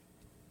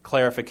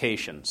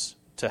 clarifications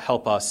to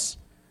help us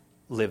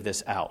live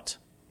this out.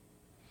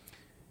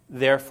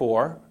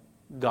 Therefore,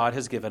 God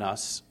has given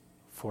us,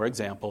 for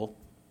example,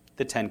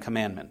 the Ten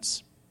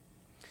Commandments.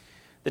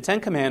 The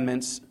Ten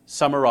Commandments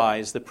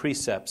summarize the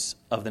precepts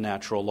of the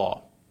natural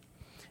law.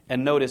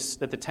 And notice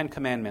that the Ten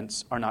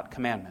Commandments are not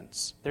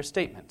commandments, they're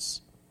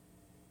statements.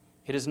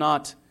 It is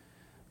not,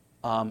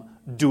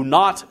 do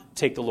not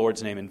take the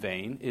Lord's name in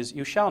vain, is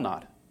you shall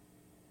not.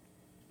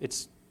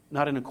 It's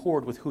not in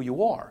accord with who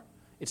you are.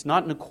 It's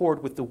not in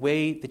accord with the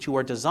way that you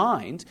are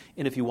designed,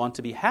 and if you want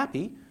to be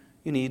happy,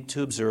 you need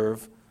to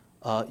observe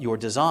your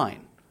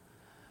design.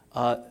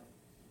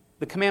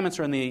 The commandments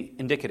are in the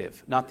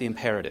indicative, not the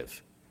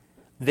imperative.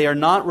 They are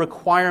not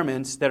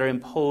requirements that are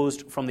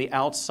imposed from the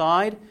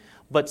outside,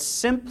 but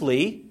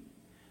simply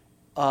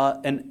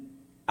an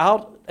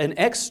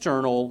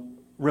external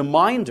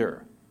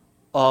reminder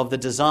of the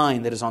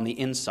design that is on the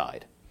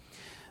inside.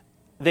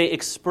 They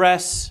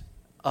express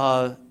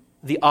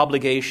the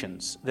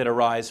obligations that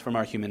arise from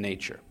our human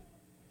nature.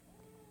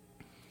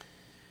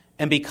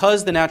 And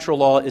because the natural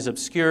law is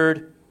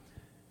obscured,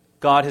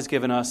 God has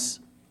given us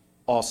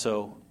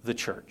also the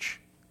church.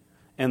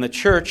 And the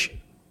church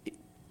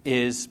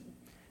is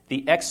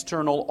the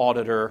external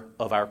auditor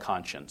of our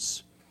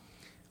conscience.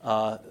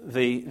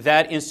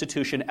 That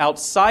institution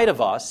outside of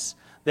us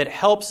that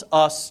helps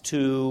us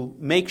to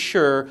make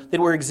sure that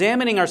we're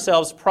examining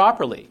ourselves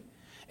properly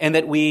and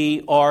that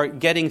we are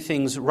getting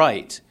things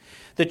right.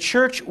 The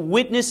church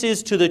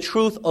witnesses to the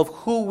truth of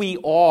who we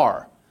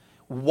are,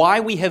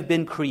 why we have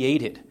been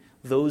created.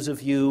 Those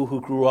of you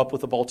who grew up with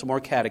the Baltimore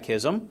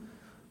Catechism,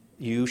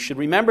 you should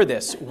remember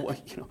this.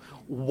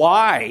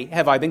 Why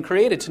have I been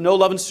created? To know,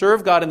 love, and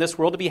serve God in this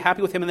world, to be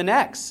happy with Him in the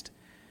next.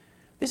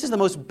 This is the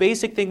most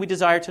basic thing we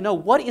desire to know.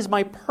 What is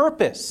my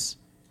purpose?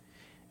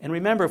 And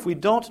remember, if we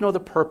don't know the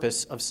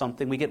purpose of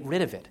something, we get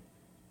rid of it.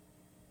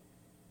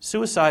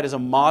 Suicide is a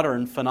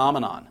modern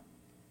phenomenon.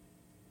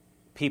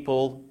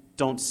 People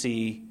don't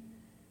see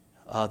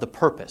the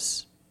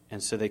purpose,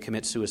 and so they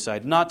commit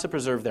suicide, not to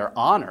preserve their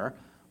honor,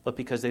 but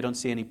because they don't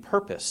see any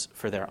purpose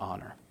for their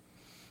honor.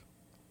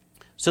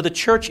 So the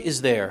church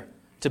is there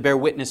to bear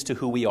witness to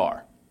who we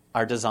are,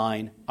 our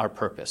design, our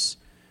purpose,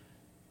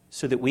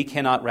 so that we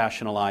cannot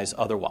rationalize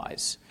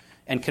otherwise.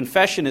 And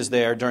confession is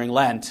there during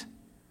Lent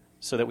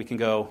so that we can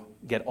go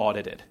get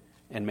audited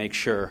and make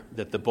sure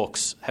that the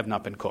books have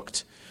not been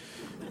cooked.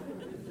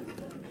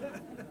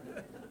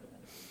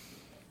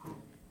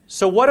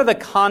 So what are the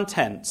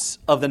contents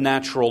of the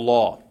natural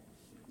law?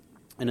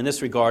 And in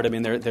this regard,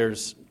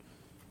 there's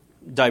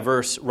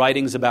diverse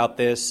writings about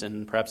this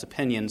and perhaps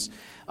opinions.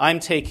 I'm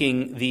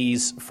taking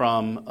these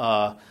from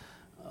a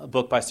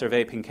book by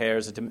Servet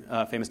Pinckaers,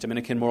 a famous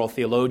Dominican moral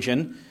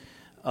theologian,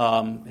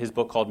 his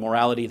book called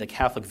Morality, the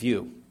Catholic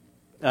View.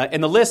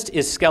 And the list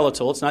is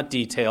skeletal, it's not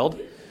detailed.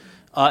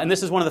 And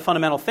this is one of the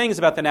fundamental things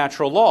about the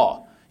natural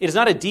law. It is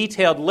not a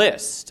detailed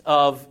list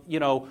of,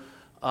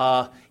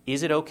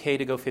 is it okay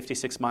to go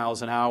 56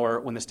 miles an hour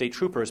when the state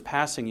trooper is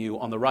passing you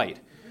on the right?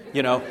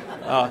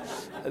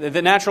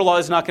 The natural law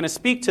is not going to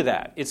speak to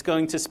that. It's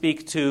going to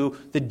speak to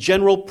the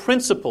general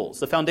principles,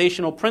 the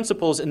foundational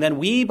principles, and then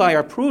we, by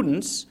our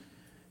prudence,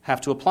 have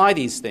to apply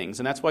these things.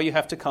 And that's why you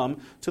have to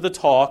come to the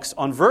talks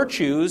on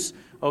virtues,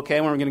 when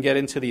we're going to get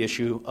into the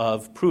issue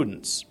of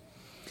prudence.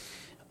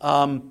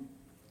 The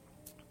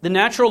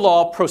natural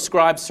law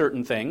proscribes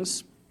certain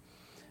things,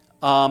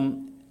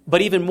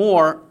 but even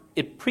more,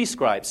 it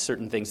prescribes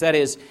certain things. That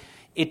is,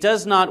 it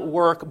does not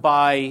work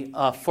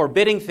by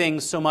forbidding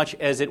things so much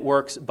as it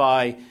works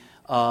by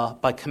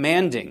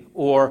commanding,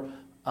 or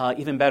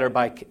even better,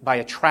 by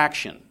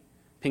attraction.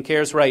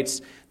 Pinckaers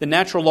writes, the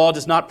natural law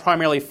does not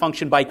primarily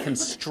function by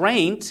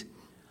constraint,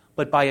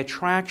 but by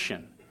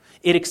attraction.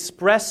 It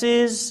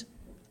expresses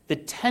the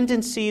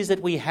tendencies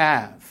that we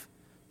have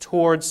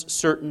towards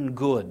certain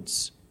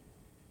goods.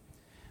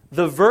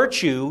 The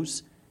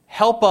virtues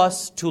help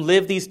us to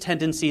live these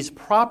tendencies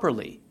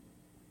properly,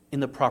 in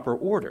the proper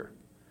order.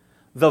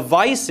 The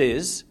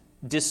vices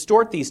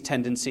distort these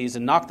tendencies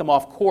and knock them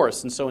off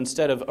course, and so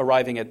instead of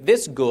arriving at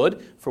this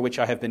good for which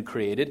I have been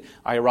created,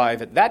 I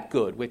arrive at that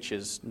good, which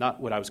is not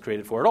what I was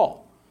created for at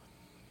all.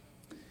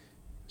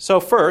 So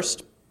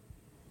first,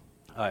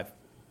 I've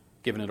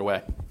given it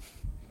away,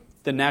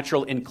 the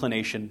natural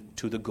inclination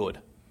to the good.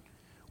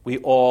 We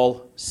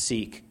all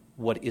seek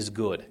what is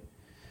good.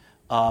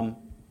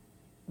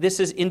 This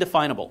is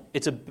indefinable.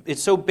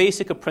 It's so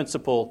basic a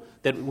principle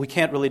that we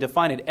can't really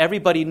define it.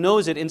 Everybody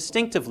knows it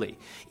instinctively.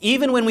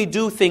 Even when we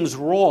do things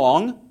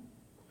wrong,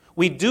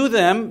 we do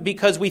them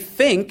because we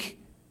think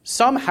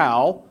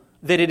somehow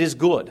that it is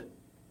good.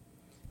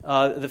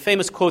 The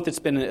famous quote that's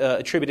been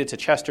attributed to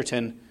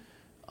Chesterton,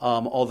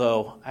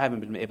 although I haven't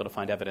been able to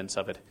find evidence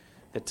of it,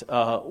 that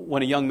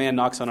when a young man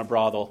knocks on a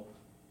brothel,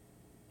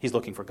 he's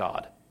looking for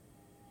God.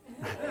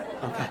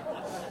 Okay.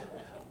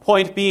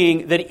 Point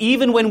being that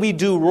even when we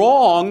do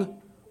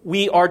wrong,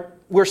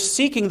 we're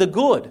seeking the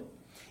good.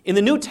 In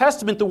the New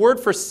Testament, the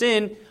word for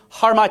sin,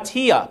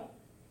 harmatia,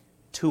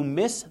 to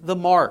miss the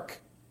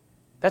mark.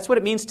 That's what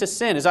it means to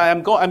sin. Is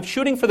I'm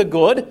shooting for the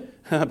good,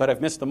 but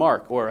I've missed the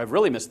mark, or I've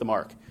really missed the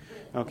mark.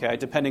 Okay,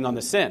 depending on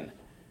the sin.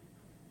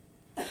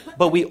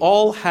 But we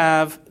all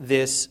have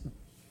this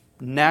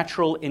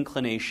natural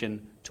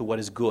inclination to what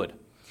is good.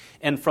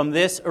 And from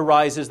this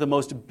arises the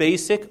most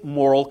basic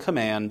moral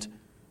command: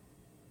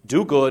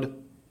 do good,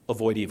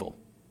 avoid evil.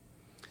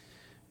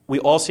 We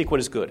all seek what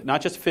is good,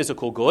 not just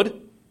physical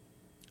good,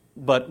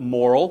 but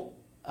moral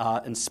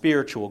and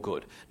spiritual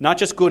good. Not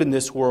just good in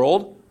this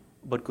world,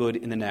 but good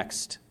in the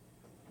next,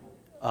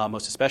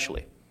 most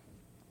especially.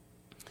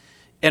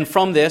 And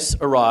from this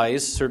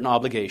arise certain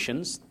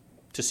obligations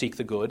to seek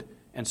the good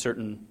and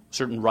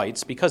certain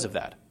rights because of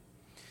that.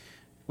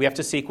 We have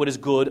to seek what is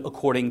good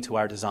according to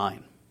our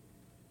design.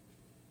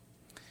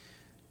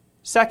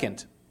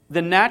 Second,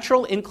 the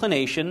natural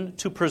inclination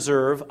to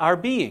preserve our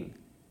being.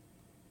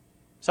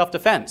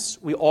 Self-defense.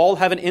 We all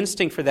have an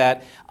instinct for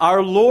that.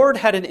 Our Lord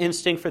had an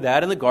instinct for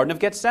that in the Garden of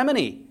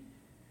Gethsemane.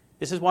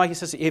 This is why he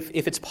says, if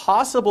it's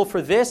possible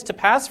for this to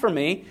pass from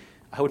me,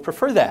 I would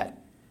prefer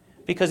that.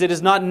 Because it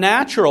is not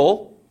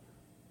natural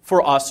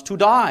for us to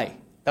die.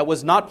 That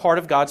was not part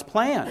of God's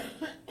plan.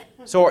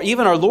 So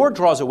even our Lord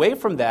draws away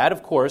from that.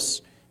 Of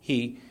course,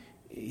 he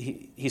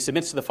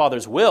submits to the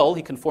Father's will.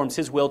 He conforms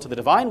his will to the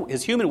divine,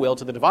 his human will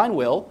to the divine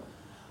will.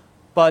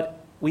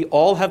 But we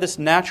all have this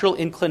natural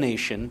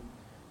inclination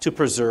to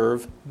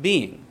preserve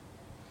being.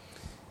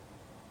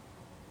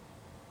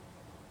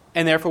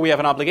 And therefore we have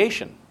an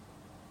obligation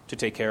to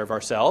take care of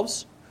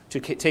ourselves, to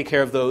take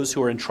care of those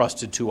who are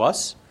entrusted to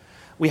us.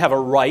 We have a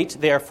right,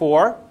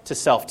 therefore, to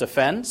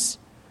self-defense,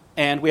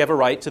 and we have a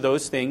right to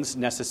those things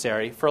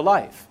necessary for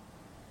life.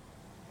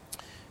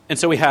 And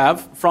so we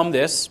have, from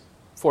this,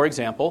 for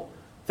example,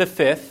 the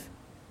 5th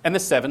and the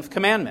 7th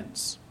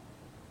commandments.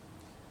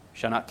 You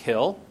shall not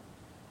kill,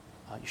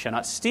 you shall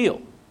not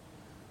steal,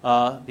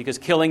 because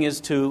killing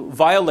is to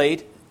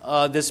violate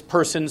this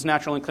person's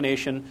natural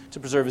inclination to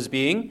preserve his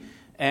being,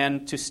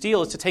 and to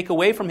steal is to take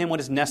away from him what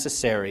is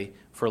necessary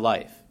for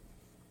life.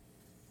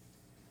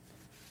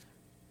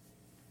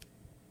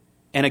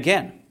 And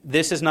again,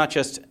 this is not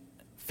just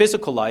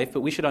physical life,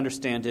 but we should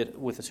understand it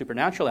with a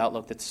supernatural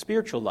outlook, that's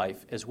spiritual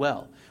life as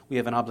well. We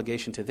have an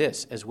obligation to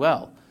this as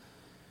well.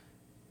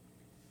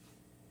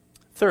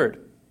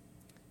 Third,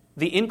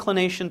 the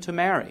inclination to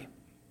marry.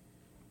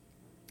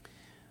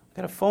 I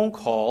got a phone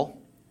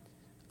call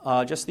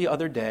just the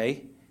other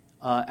day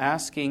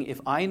asking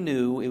if I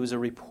knew, it was a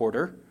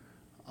reporter.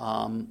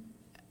 I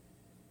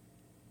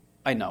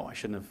know, I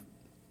shouldn't have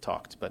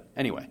talked, but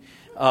anyway.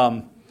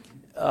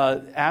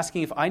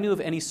 Asking if I knew of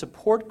any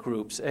support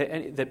groups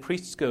that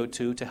priests go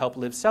to help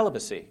live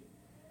celibacy.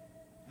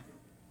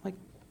 Like,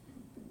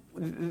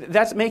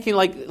 that's making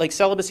like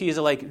celibacy is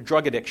like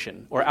drug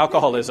addiction or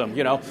alcoholism,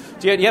 you know.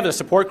 Do you have a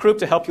support group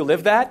to help you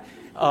live that?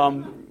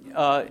 Well,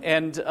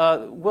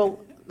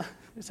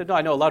 I said, no,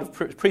 I know a lot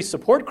of priest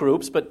support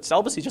groups, but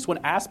celibacy is just one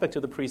aspect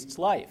of the priest's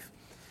life.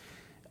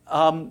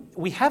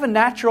 We have a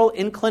natural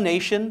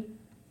inclination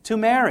to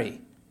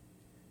marry.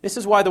 This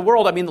is why the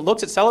world,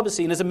 looks at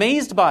celibacy and is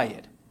amazed by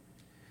it,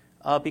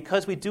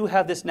 because we do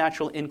have this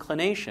natural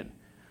inclination.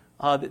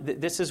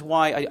 This is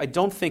why I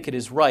don't think it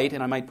is right,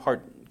 and I might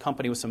part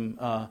company with some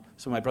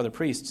of my brother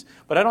priests,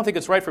 but I don't think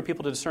it's right for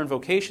people to discern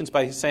vocations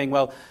by saying,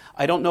 well,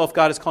 I don't know if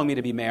God is calling me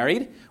to be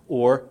married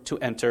or to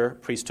enter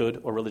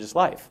priesthood or religious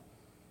life.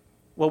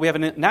 Well, we have a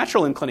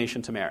natural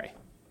inclination to marry.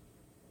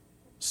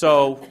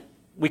 So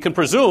we can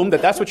presume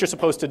that that's what you're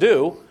supposed to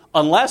do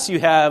unless you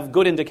have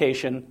good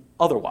indication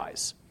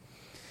otherwise.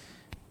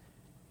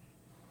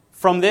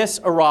 From this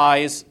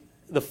arise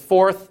the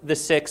 4th, the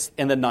 6th,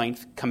 and the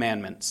 9th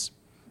commandments.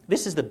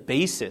 This is the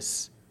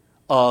basis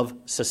of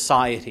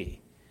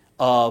society,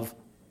 of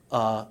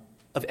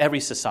every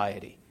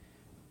society.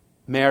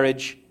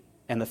 Marriage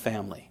and the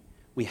family.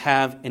 We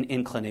have an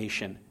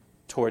inclination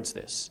towards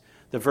this.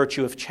 The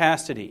virtue of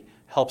chastity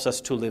helps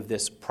us to live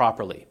this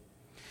properly.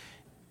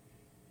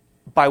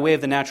 by way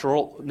of the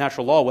natural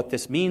law, what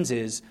this means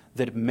is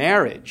that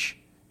marriage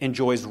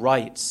enjoys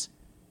rights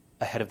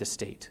ahead of the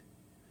state.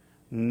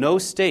 No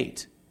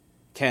state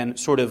can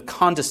sort of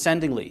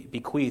condescendingly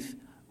bequeath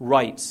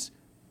rights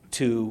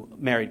to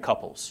married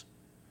couples.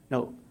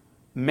 No,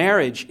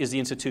 marriage is the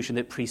institution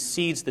that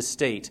precedes the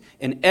state,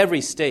 and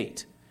every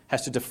state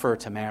has to defer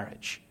to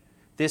marriage.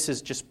 This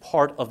is just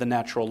part of the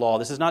natural law.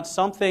 This is not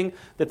something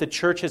that the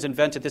church has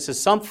invented. This is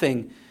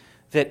something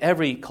that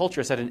every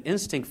culture has had an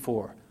instinct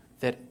for,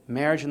 that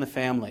marriage and the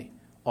family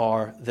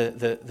are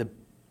the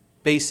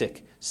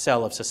basic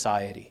cell of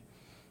society.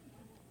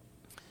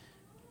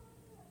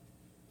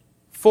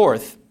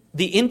 Fourth,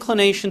 the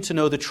inclination to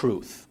know the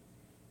truth.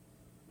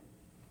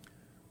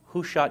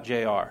 Who shot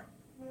JR?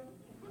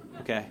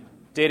 Okay,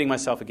 dating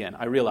myself again,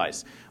 I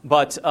realize.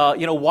 But,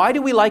 why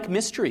do we like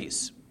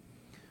mysteries?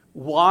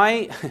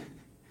 Why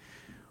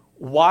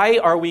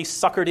are we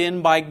suckered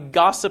in by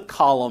gossip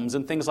columns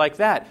and things like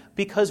that?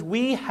 Because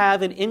we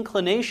have an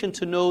inclination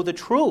to know the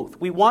truth.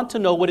 We want to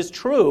know what is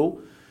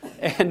true,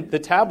 and the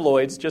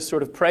tabloids just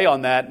sort of prey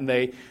on that, and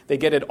they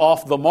get it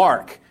off the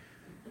mark.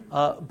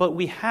 But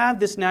we have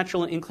this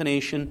natural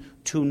inclination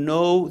to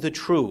know the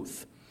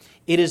truth.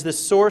 It is the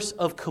source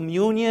of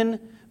communion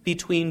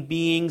between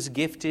beings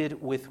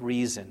gifted with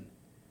reason.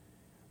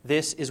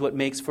 This is what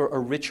makes for a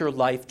richer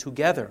life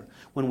together,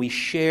 when we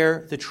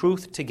share the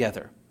truth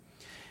together.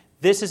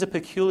 This is a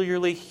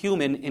peculiarly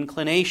human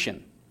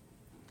inclination.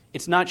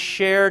 It's not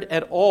shared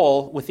at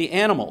all with the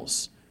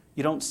animals.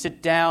 You don't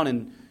sit down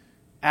and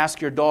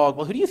ask your dog,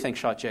 well, who do you think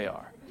shot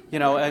JR?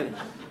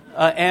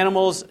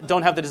 Animals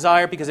don't have the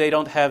desire because they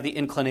don't have the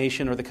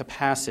inclination or the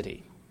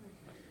capacity.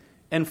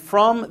 And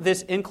from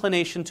this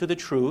inclination to the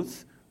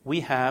truth, we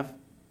have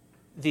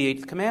the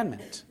eighth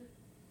commandment.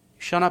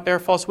 You shall not bear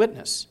false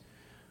witness.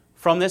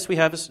 From this, we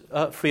have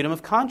freedom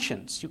of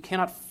conscience. You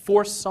cannot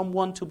force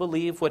someone to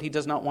believe what he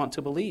does not want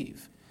to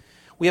believe.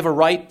 We have a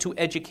right to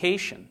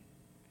education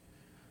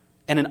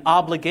and an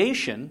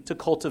obligation to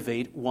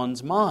cultivate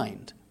one's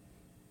mind.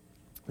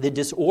 The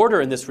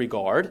disorder in this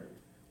regard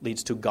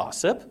leads to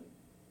gossip.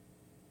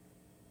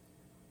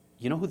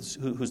 You know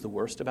who's the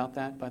worst about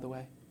that, by the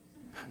way?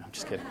 No, I'm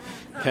just kidding.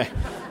 Okay.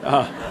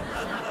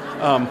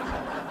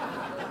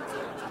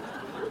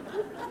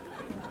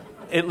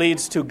 It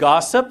leads to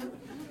gossip.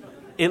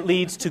 It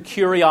leads to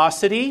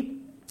curiosity.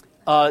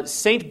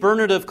 Saint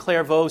Bernard of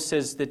Clairvaux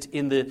says that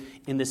in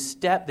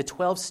the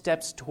 12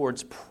 steps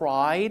towards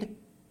pride,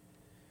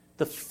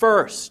 the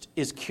first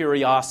is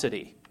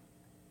curiosity.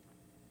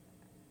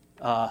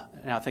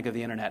 Now think of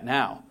the internet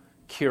now.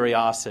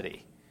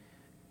 Curiosity.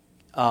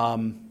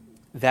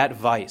 That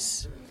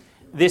vice.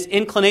 This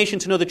inclination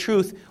to know the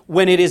truth,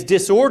 when it is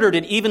disordered,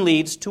 it even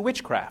leads to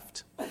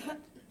witchcraft.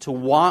 To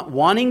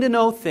wanting to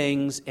know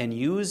things and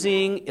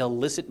using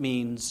illicit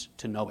means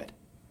to know it.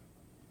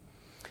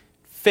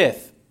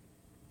 Fifth,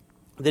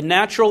 the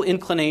natural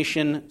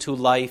inclination to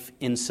life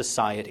in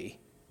society.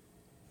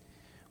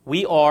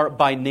 We are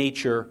by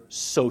nature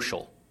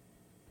social.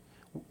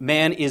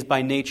 Man is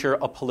by nature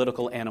a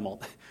political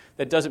animal.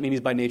 That doesn't mean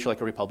he's by nature like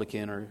a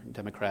Republican or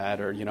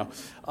Democrat or,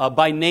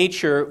 by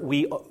nature,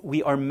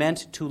 we are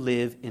meant to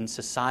live in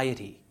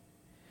society.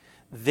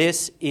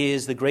 This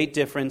is the great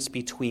difference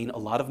between a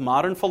lot of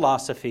modern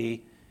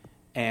philosophy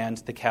and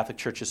the Catholic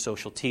Church's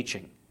social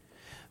teaching.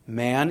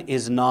 Man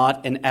is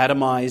not an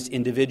atomized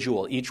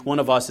individual. Each one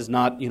of us is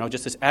not,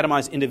 just this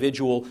atomized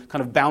individual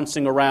kind of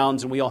bouncing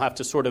around, and we all have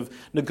to sort of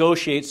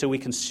negotiate so we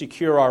can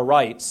secure our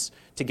rights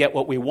to get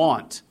what we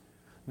want.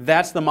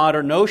 That's the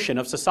modern notion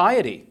of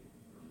society.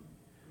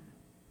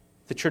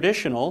 The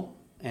traditional,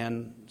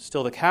 and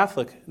still the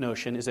Catholic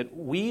notion, is that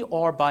we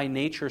are by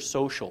nature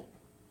social.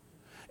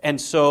 And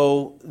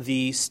so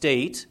the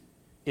state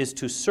is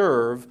to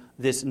serve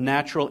this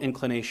natural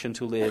inclination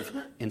to live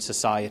in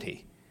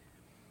society.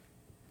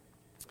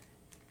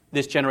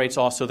 This generates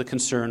also the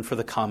concern for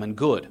the common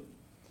good.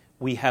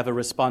 We have a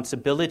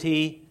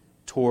responsibility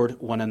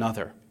toward one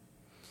another.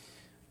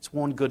 It's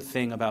one good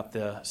thing about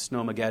the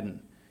Snowmageddon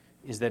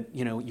is that,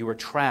 you were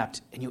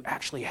trapped and you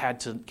actually had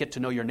to get to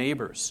know your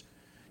neighbors.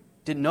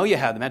 Didn't know you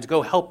had them. Had to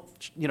go help,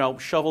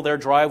 shovel their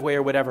driveway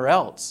or whatever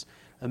else.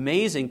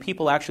 Amazing.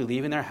 People actually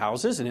leaving their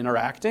houses and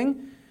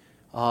interacting.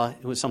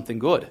 It was something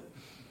good.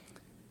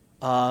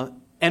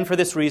 And for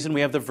this reason, we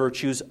have the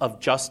virtues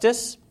of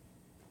justice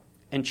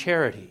and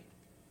charity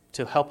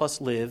to help us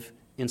live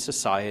in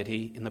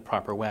society in the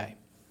proper way.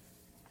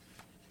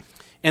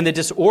 And the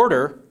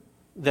disorder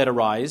that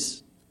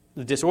arise,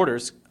 the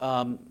disorders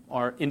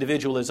are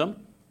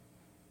individualism.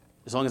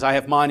 As long as I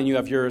have mine and you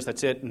have yours,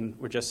 that's it, and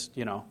we're just,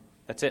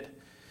 that's it.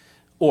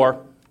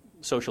 Or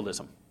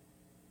socialism.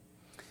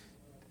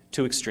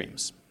 Two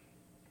extremes.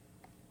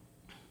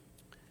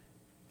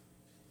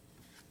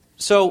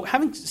 So,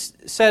 having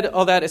said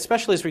all that,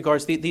 especially as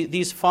regards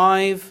these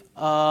five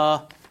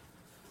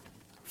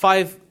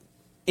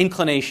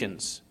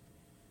inclinations: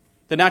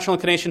 the natural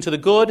inclination to the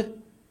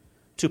good,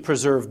 to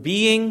preserve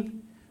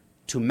being,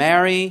 to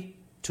marry,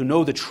 to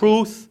know the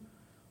truth,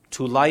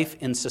 to life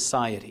in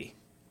society.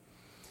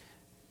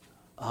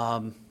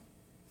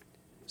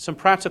 some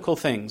practical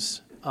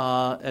things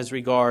as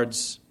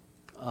regards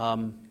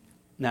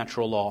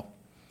natural law.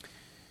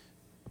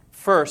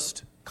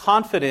 First,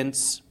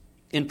 confidence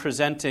in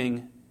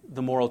presenting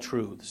the moral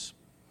truths.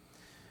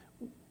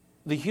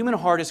 The human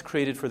heart is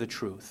created for the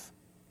truth.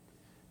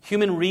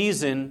 Human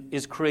reason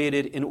is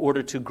created in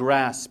order to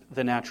grasp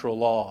the natural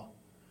law.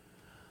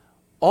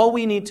 All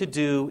we need to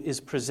do is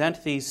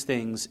present these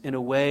things in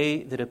a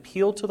way that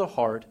appeal to the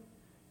heart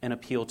and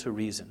appeal to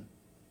reason.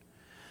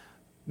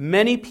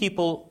 Many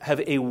people have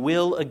a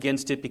will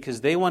against it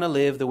because they want to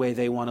live the way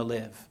they want to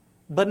live.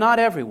 But not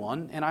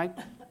everyone, and I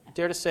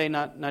dare to say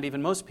not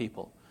even most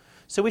people.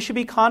 So we should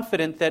be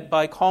confident that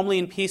by calmly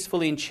and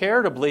peacefully and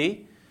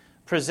charitably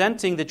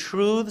presenting the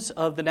truths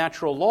of the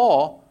natural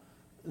law,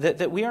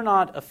 that we are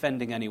not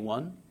offending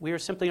anyone. We are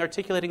simply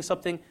articulating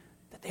something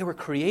that they were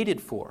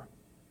created for.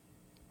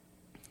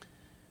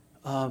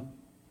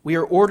 We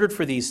are ordered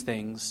for these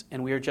things,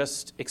 and we are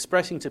just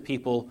expressing to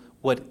people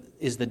what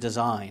is the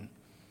design.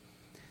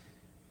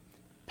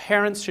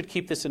 Parents should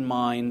keep this in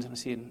mind. I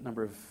see a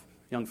number of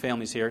young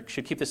families here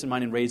should keep this in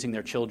mind in raising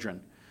their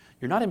children.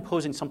 You're not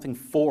imposing something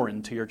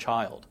foreign to your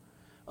child.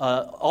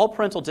 All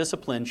parental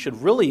discipline should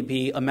really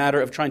be a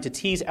matter of trying to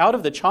tease out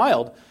of the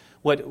child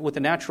what the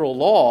natural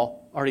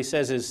law already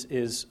says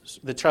is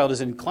the child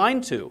is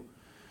inclined to.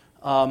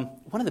 One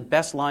of the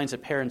best lines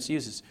that parents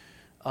use is,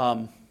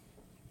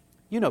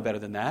 you know better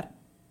than that.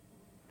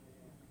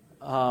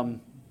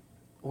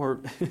 Or,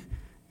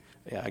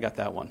 yeah, I got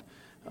that one.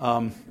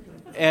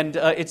 And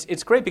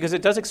it's great because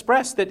it does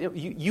express that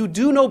you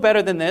do know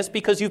better than this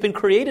because you've been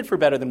created for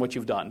better than what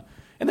you've done.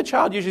 And the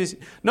child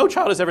no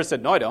child has ever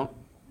said, no, I don't.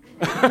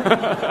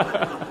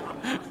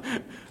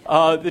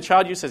 The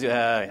child usually says,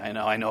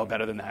 yeah, I know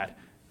better than that.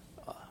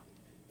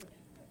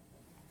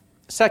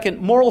 Second,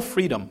 moral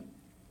freedom.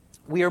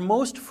 We are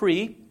most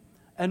free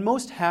and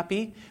most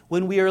happy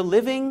when we are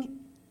living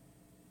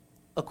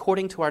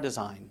according to our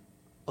design,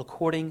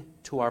 according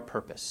to our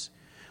purpose.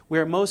 We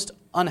are most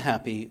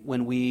unhappy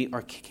when we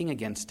are kicking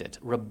against it,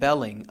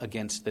 rebelling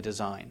against the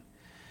design.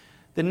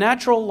 The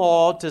natural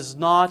law does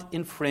not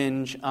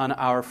infringe on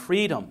our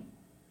freedom.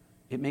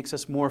 It makes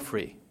us more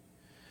free.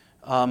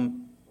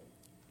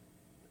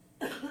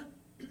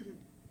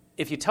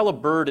 If you tell a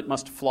bird it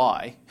must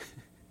fly,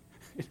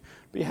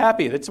 be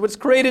happy. That's what it's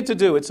created to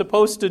do. It's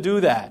supposed to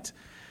do that.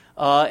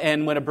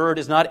 And when a bird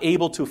is not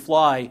able to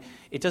fly,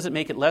 it doesn't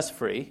make it less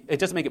free. It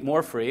doesn't make it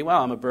more free.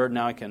 Well, I'm a bird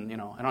now. I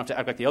don't have to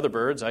act like the other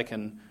birds.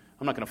 I'm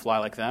not going to fly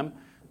like them.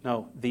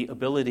 No, the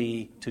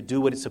ability to do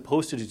what it's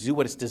supposed to do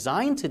what it's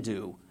designed to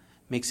do,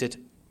 makes it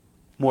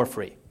more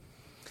free.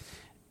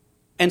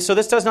 And so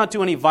this does not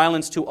do any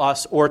violence to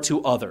us or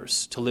to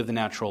others to live the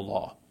natural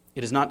law.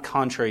 It is not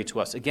contrary to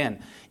us.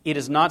 Again, it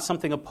is not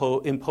something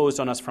imposed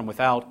on us from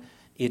without.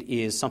 It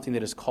is something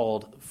that is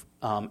called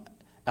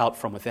out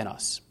from within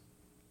us.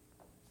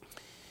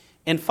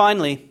 And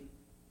finally,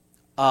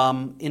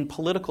 in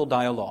political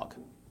dialogue,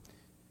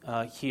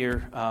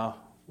 here,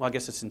 I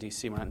guess it's in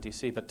D.C., we're not in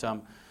D.C., but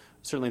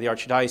certainly the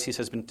Archdiocese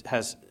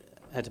has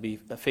had to be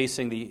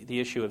facing the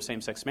issue of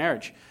same-sex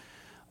marriage.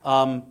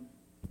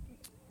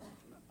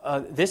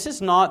 This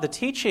is not the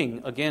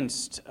teaching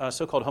against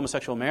so-called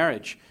homosexual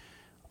marriage.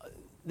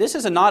 This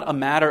is not a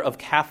matter of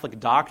Catholic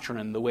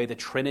doctrine, the way the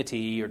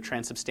Trinity or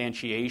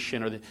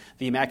transubstantiation or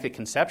the Immaculate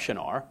Conception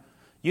are.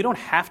 You don't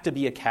have to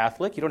be a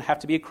Catholic. You don't have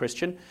to be a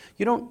Christian.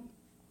 You don't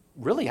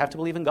really have to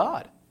believe in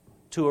God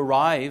to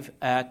arrive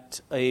at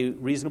a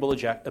reasonable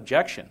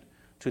objection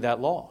to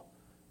that law.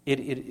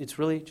 It's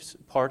really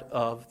just part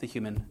of the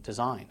human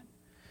design.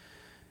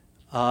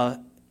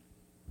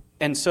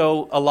 And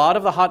so a lot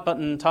of the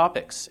hot-button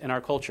topics in our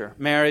culture,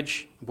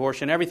 marriage,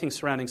 abortion, everything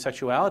surrounding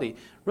sexuality,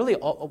 really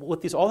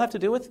what these all have to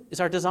do with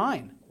is our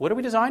design. What are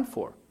we designed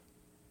for?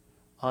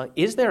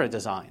 Is there a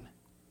design?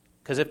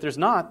 Because if there's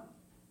not,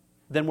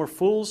 then we're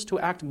fools to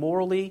act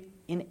morally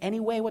in any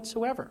way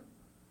whatsoever.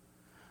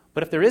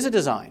 But if there is a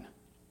design,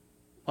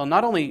 well,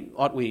 not only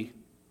ought we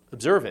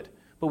observe it,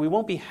 but we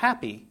won't be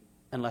happy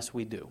unless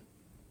we do.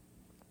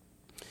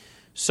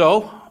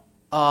 So,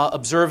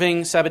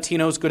 observing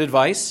Sabatino's good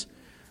advice,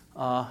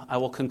 I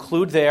will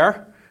conclude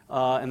there,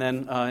 and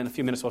then in a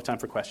few minutes we'll have time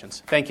for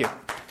questions. Thank you.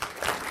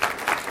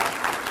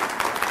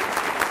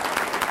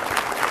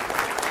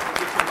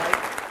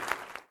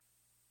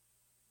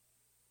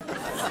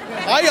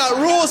 I got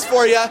rules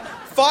for you.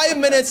 5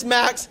 minutes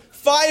max,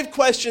 5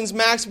 questions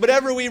max,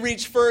 whatever we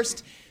reach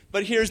first.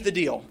 But here's the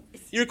deal.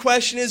 Your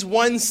question is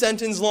 1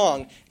 sentence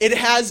long. It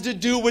has to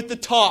do with the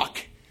talk.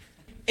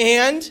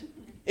 And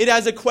it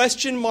has a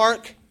question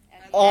mark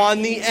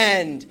on the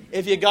end.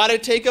 If you got to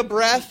take a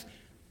breath,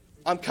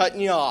 I'm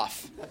cutting you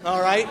off.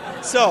 All right?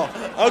 So,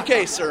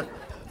 okay, sir.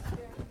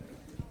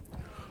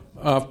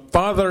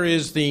 Father,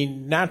 is the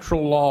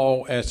natural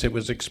law, as it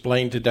was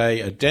explained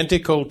today,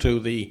 identical to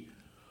the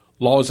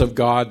laws of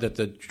God that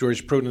the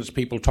jurisprudence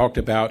people talked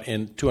about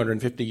in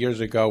 250 years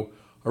ago,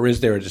 or is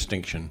there a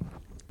distinction?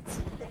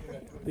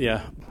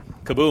 Yeah,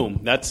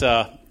 kaboom. That's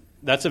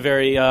a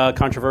very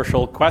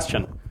controversial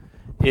question.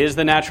 is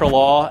the natural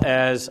law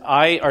as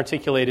I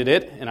articulated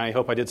it, and I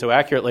hope I did so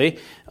accurately,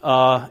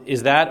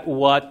 is that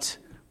what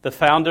the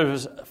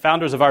founders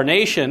of our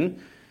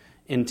nation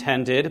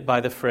intended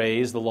by the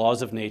phrase, the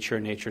laws of nature,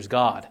 nature's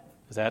God?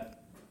 Did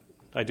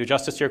I do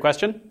justice to your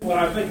question? Well,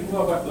 I think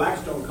more what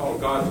Blackstone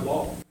called God's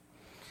law.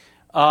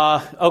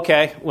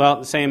 Okay,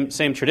 well, same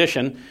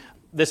tradition.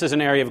 This is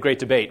an area of great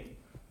debate,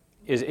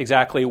 is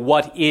exactly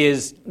what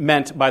is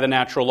meant by the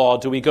natural law.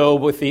 Do we go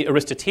with the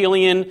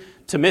Aristotelian,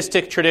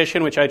 Thomistic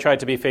tradition, which I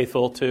tried to be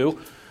faithful to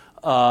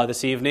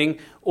this evening,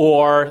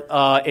 or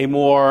a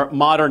more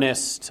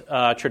modernist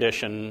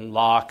tradition,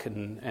 Locke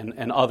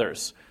and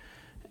others?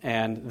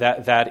 And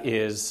that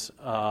is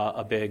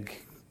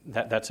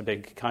that's a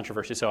big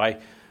controversy. So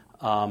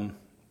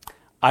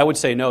I would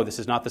say no. This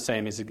is not the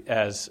same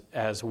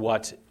as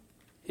what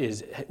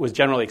was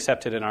generally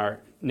accepted in our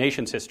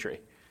nation's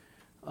history,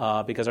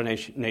 because our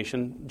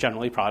nation,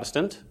 generally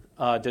Protestant,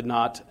 did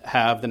not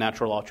have the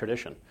natural law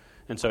tradition,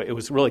 and so it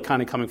was really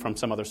kind of coming from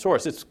some other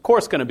source. It's of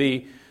course there are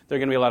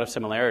going to be a lot of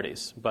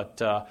similarities, but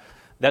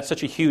that's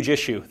such a huge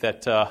issue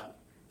that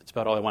it's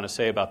about all I want to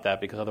say about that,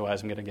 because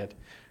otherwise I'm going to get.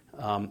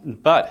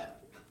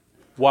 But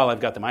while I've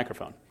got the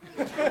microphone,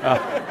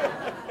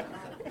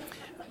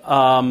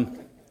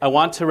 I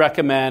want to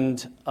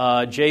recommend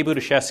Jay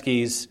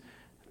Budiszewski's.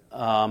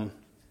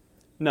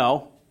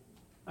 No,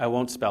 I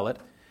won't spell it.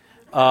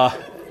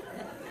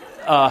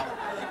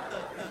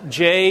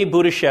 Jay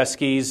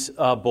Budiszewski's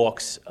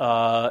books.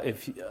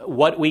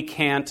 What We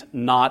Can't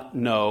Not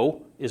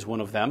Know is one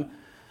of them,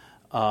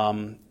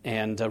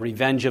 and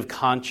Revenge of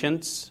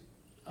Conscience.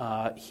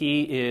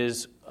 He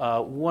is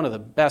one of the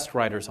best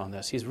writers on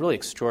this. He's really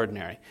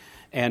extraordinary,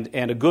 and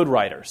a good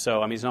writer.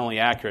 So he's not only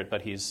accurate,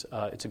 but it's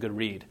a good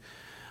read.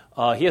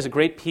 He has a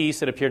great piece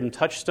that appeared in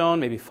Touchstone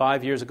maybe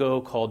 5 years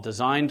ago called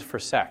 "Designed for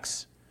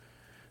Sex."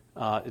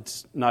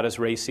 It's not as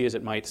racy as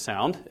it might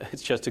sound.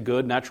 It's just a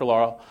good natural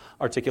law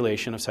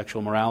articulation of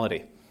sexual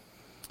morality.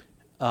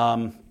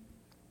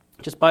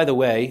 Just by the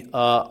way,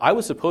 I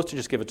was supposed to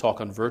just give a talk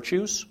on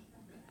virtues,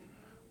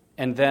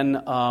 and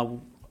then,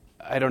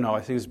 I don't know, I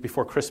think it was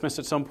before Christmas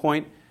at some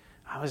point,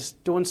 I was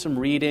doing some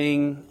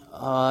reading,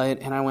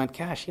 and I went,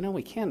 gosh,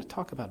 we can't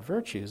talk about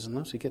virtues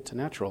unless we get to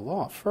natural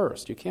law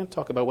first. You can't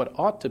talk about what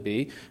ought to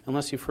be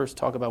unless you first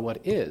talk about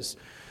what is.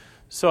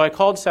 So I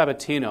called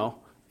Sabatino,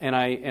 and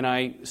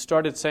I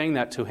started saying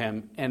that to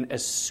him, and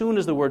as soon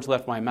as the words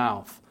left my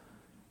mouth,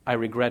 I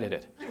regretted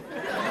it.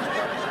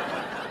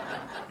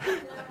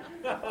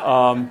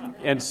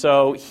 And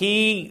so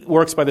he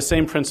works by the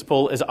same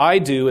principle as I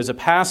do as a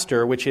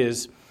pastor, which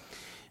is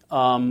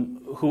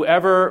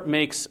whoever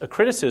makes a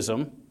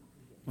criticism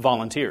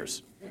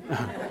volunteers.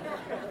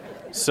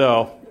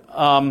 So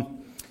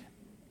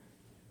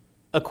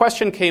a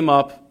question came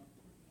up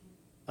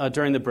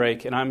during the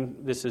break, and I've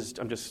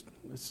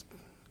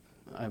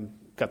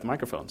got the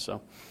microphone,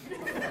 so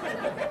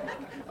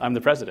I'm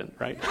the president,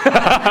 right?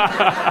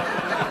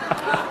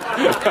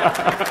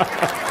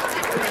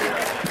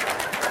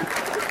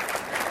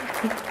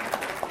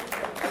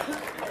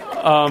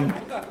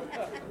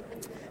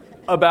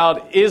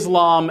 About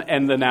Islam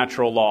and the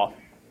natural law.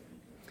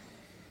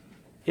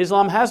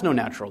 Islam has no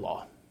natural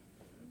law.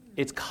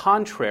 It's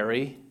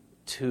contrary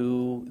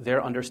to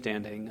their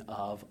understanding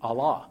of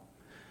Allah,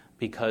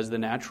 because the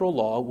natural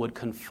law would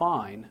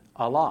confine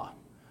Allah.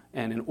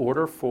 And in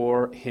order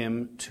for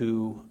him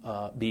to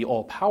be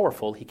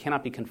all-powerful, he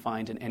cannot be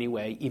confined in any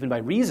way, even by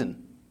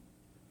reason.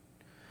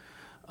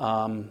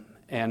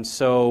 And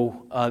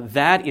so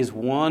that is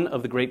one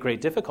of the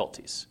great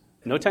difficulties.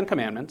 No Ten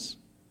Commandments,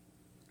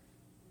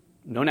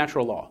 no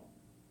natural law.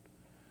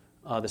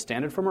 The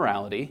standard for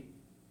morality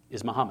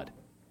is Muhammad.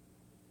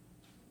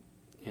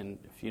 And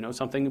if you know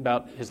something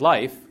about his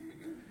life,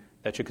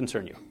 that should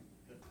concern you.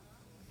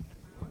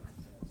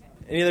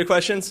 Any other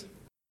questions?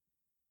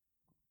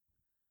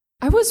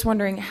 I was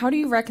wondering, how do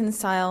you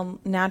reconcile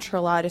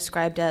natural law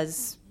described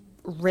as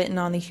written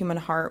on the human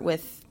heart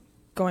with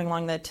going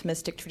along the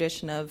Thomistic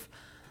tradition of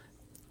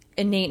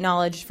innate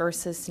knowledge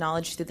versus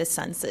knowledge through the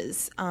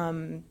senses?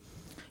 Can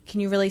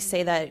you really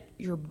say that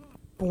you're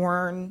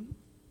born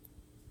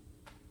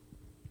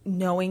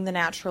knowing the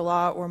natural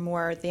law, or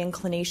more the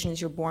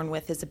inclinations you're born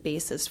with is a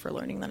basis for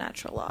learning the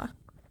natural law?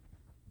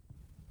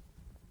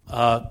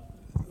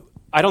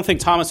 I don't think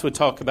Thomas would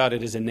talk about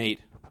it as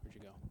innate.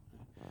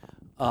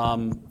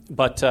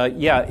 But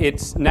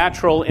it's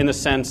natural in the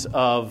sense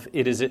of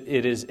it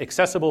is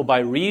accessible by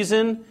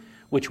reason,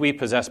 which we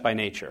possess by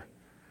nature.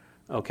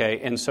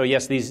 Okay, and so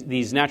yes,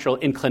 these natural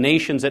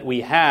inclinations that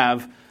we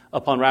have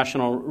upon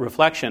rational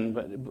reflection,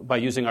 but by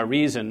using our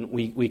reason,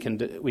 we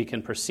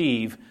can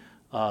perceive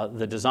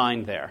the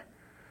design there.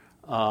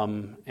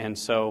 And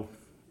so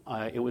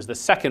it was the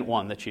second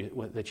one that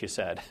you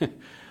said.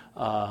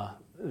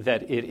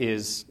 That it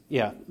is,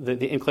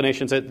 the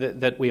inclinations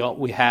that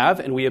we have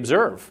and we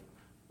observe.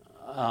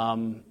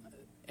 And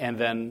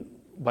then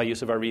by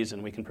use of our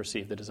reason, we can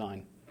perceive the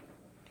design.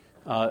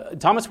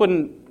 Thomas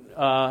wouldn't,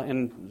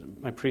 and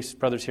my priest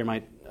brothers here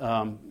might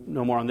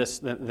know more on this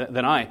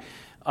than I,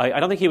 I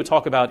don't think he would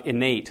talk about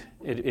innate,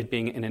 it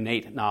being an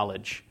innate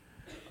knowledge.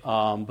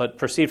 But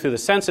perceived through the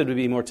sense, it would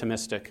be more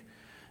Thomistic.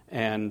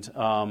 And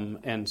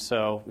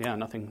so, yeah,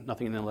 nothing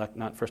in the intellect,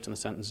 not first in the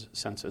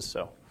senses,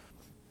 so.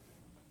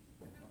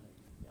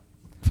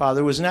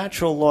 Father, was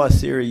natural law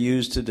theory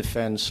used to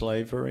defend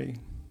slavery?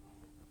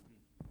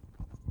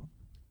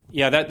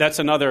 Yeah, that's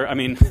another. I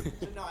mean,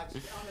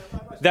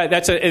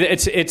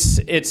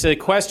 it's a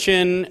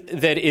question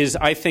that is,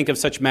 I think, of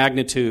such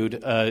magnitude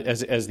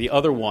as the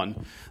other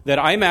one that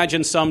I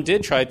imagine some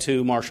did try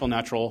to marshal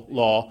natural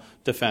law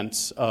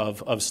defense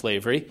of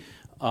slavery,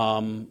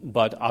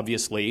 but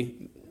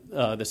obviously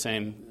the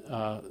same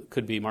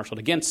could be marshaled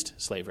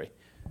against slavery.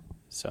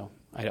 So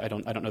I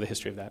don't know the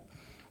history of that.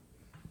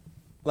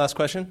 Last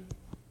question.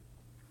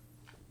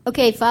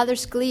 Okay, Father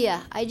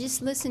Scalia, I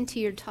just listened to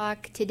your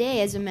talk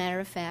today, as a matter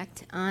of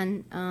fact,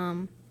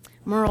 on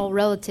moral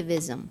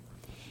relativism.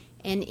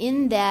 And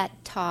in that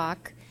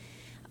talk,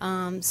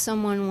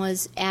 someone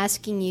was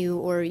asking you,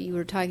 or you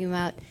were talking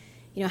about,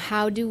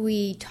 how do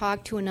we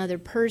talk to another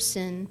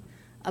person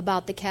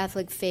about the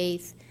Catholic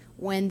faith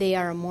when they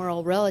are a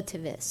moral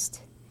relativist?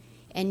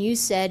 And you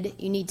said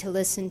you need to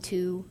listen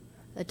to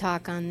the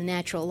talk on the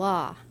natural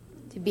law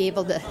to be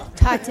able to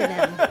talk to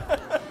them.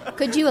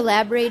 Could you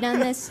elaborate on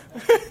this?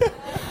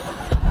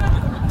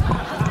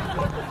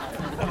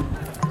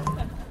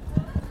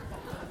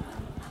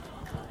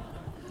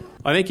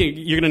 I think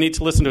you're going to need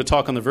to listen to a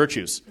talk on the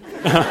virtues.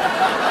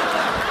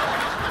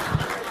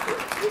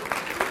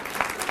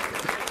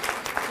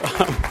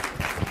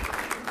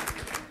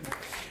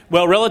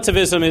 Well,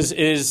 relativism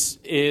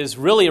is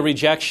really a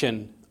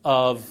rejection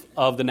of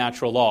the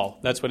natural law.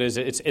 That's what it is.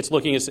 It's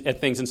looking at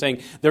things and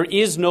saying there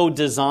is no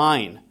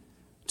design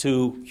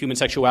to human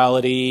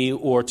sexuality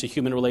or to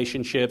human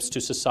relationships,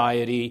 to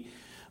society,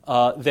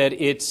 that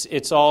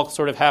it's all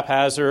sort of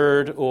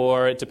haphazard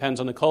or it depends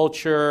on the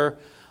culture,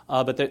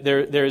 but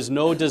there is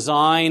no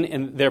design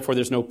and therefore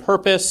there's no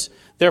purpose,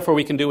 therefore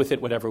we can do with it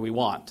whatever we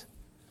want.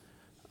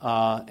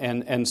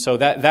 And so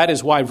that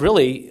is why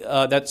really,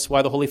 that's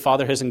why the Holy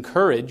Father has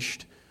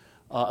encouraged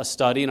a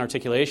study and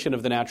articulation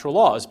of the natural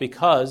laws,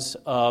 because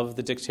of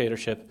the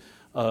dictatorship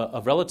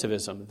of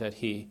relativism that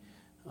he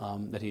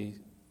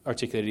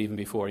articulated even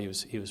before he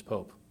was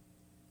Pope.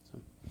 So,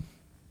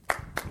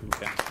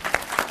 okay.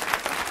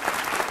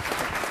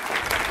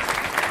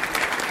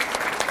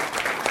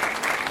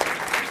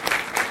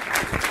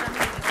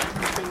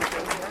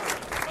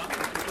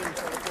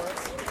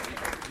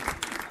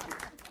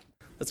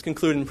 Let's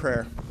conclude in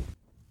prayer.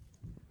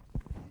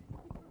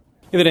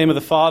 In the name of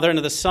the Father, and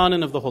of the Son,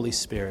 and of the Holy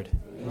Spirit.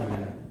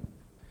 Amen.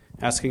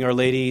 Asking Our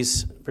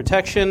Lady's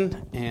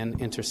protection and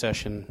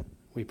intercession,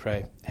 we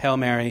pray. Hail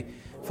Mary,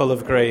 full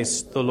of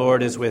grace, the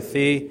Lord is with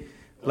thee.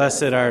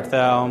 Blessed art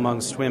thou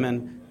amongst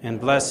women,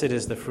 and blessed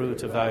is the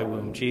fruit of thy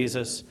womb,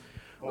 Jesus.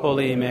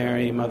 Holy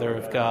Mary, Mother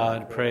of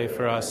God, pray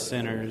for us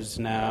sinners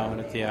now and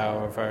at the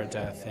hour of our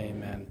death.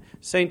 Amen.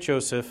 Saint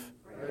Joseph,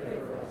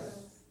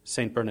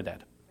 Saint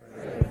Bernadette.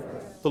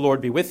 The Lord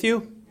be with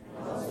you.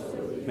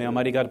 May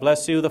Almighty God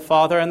bless you, the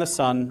Father and the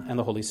Son and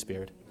the Holy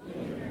Spirit.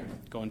 Amen.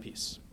 Go in peace.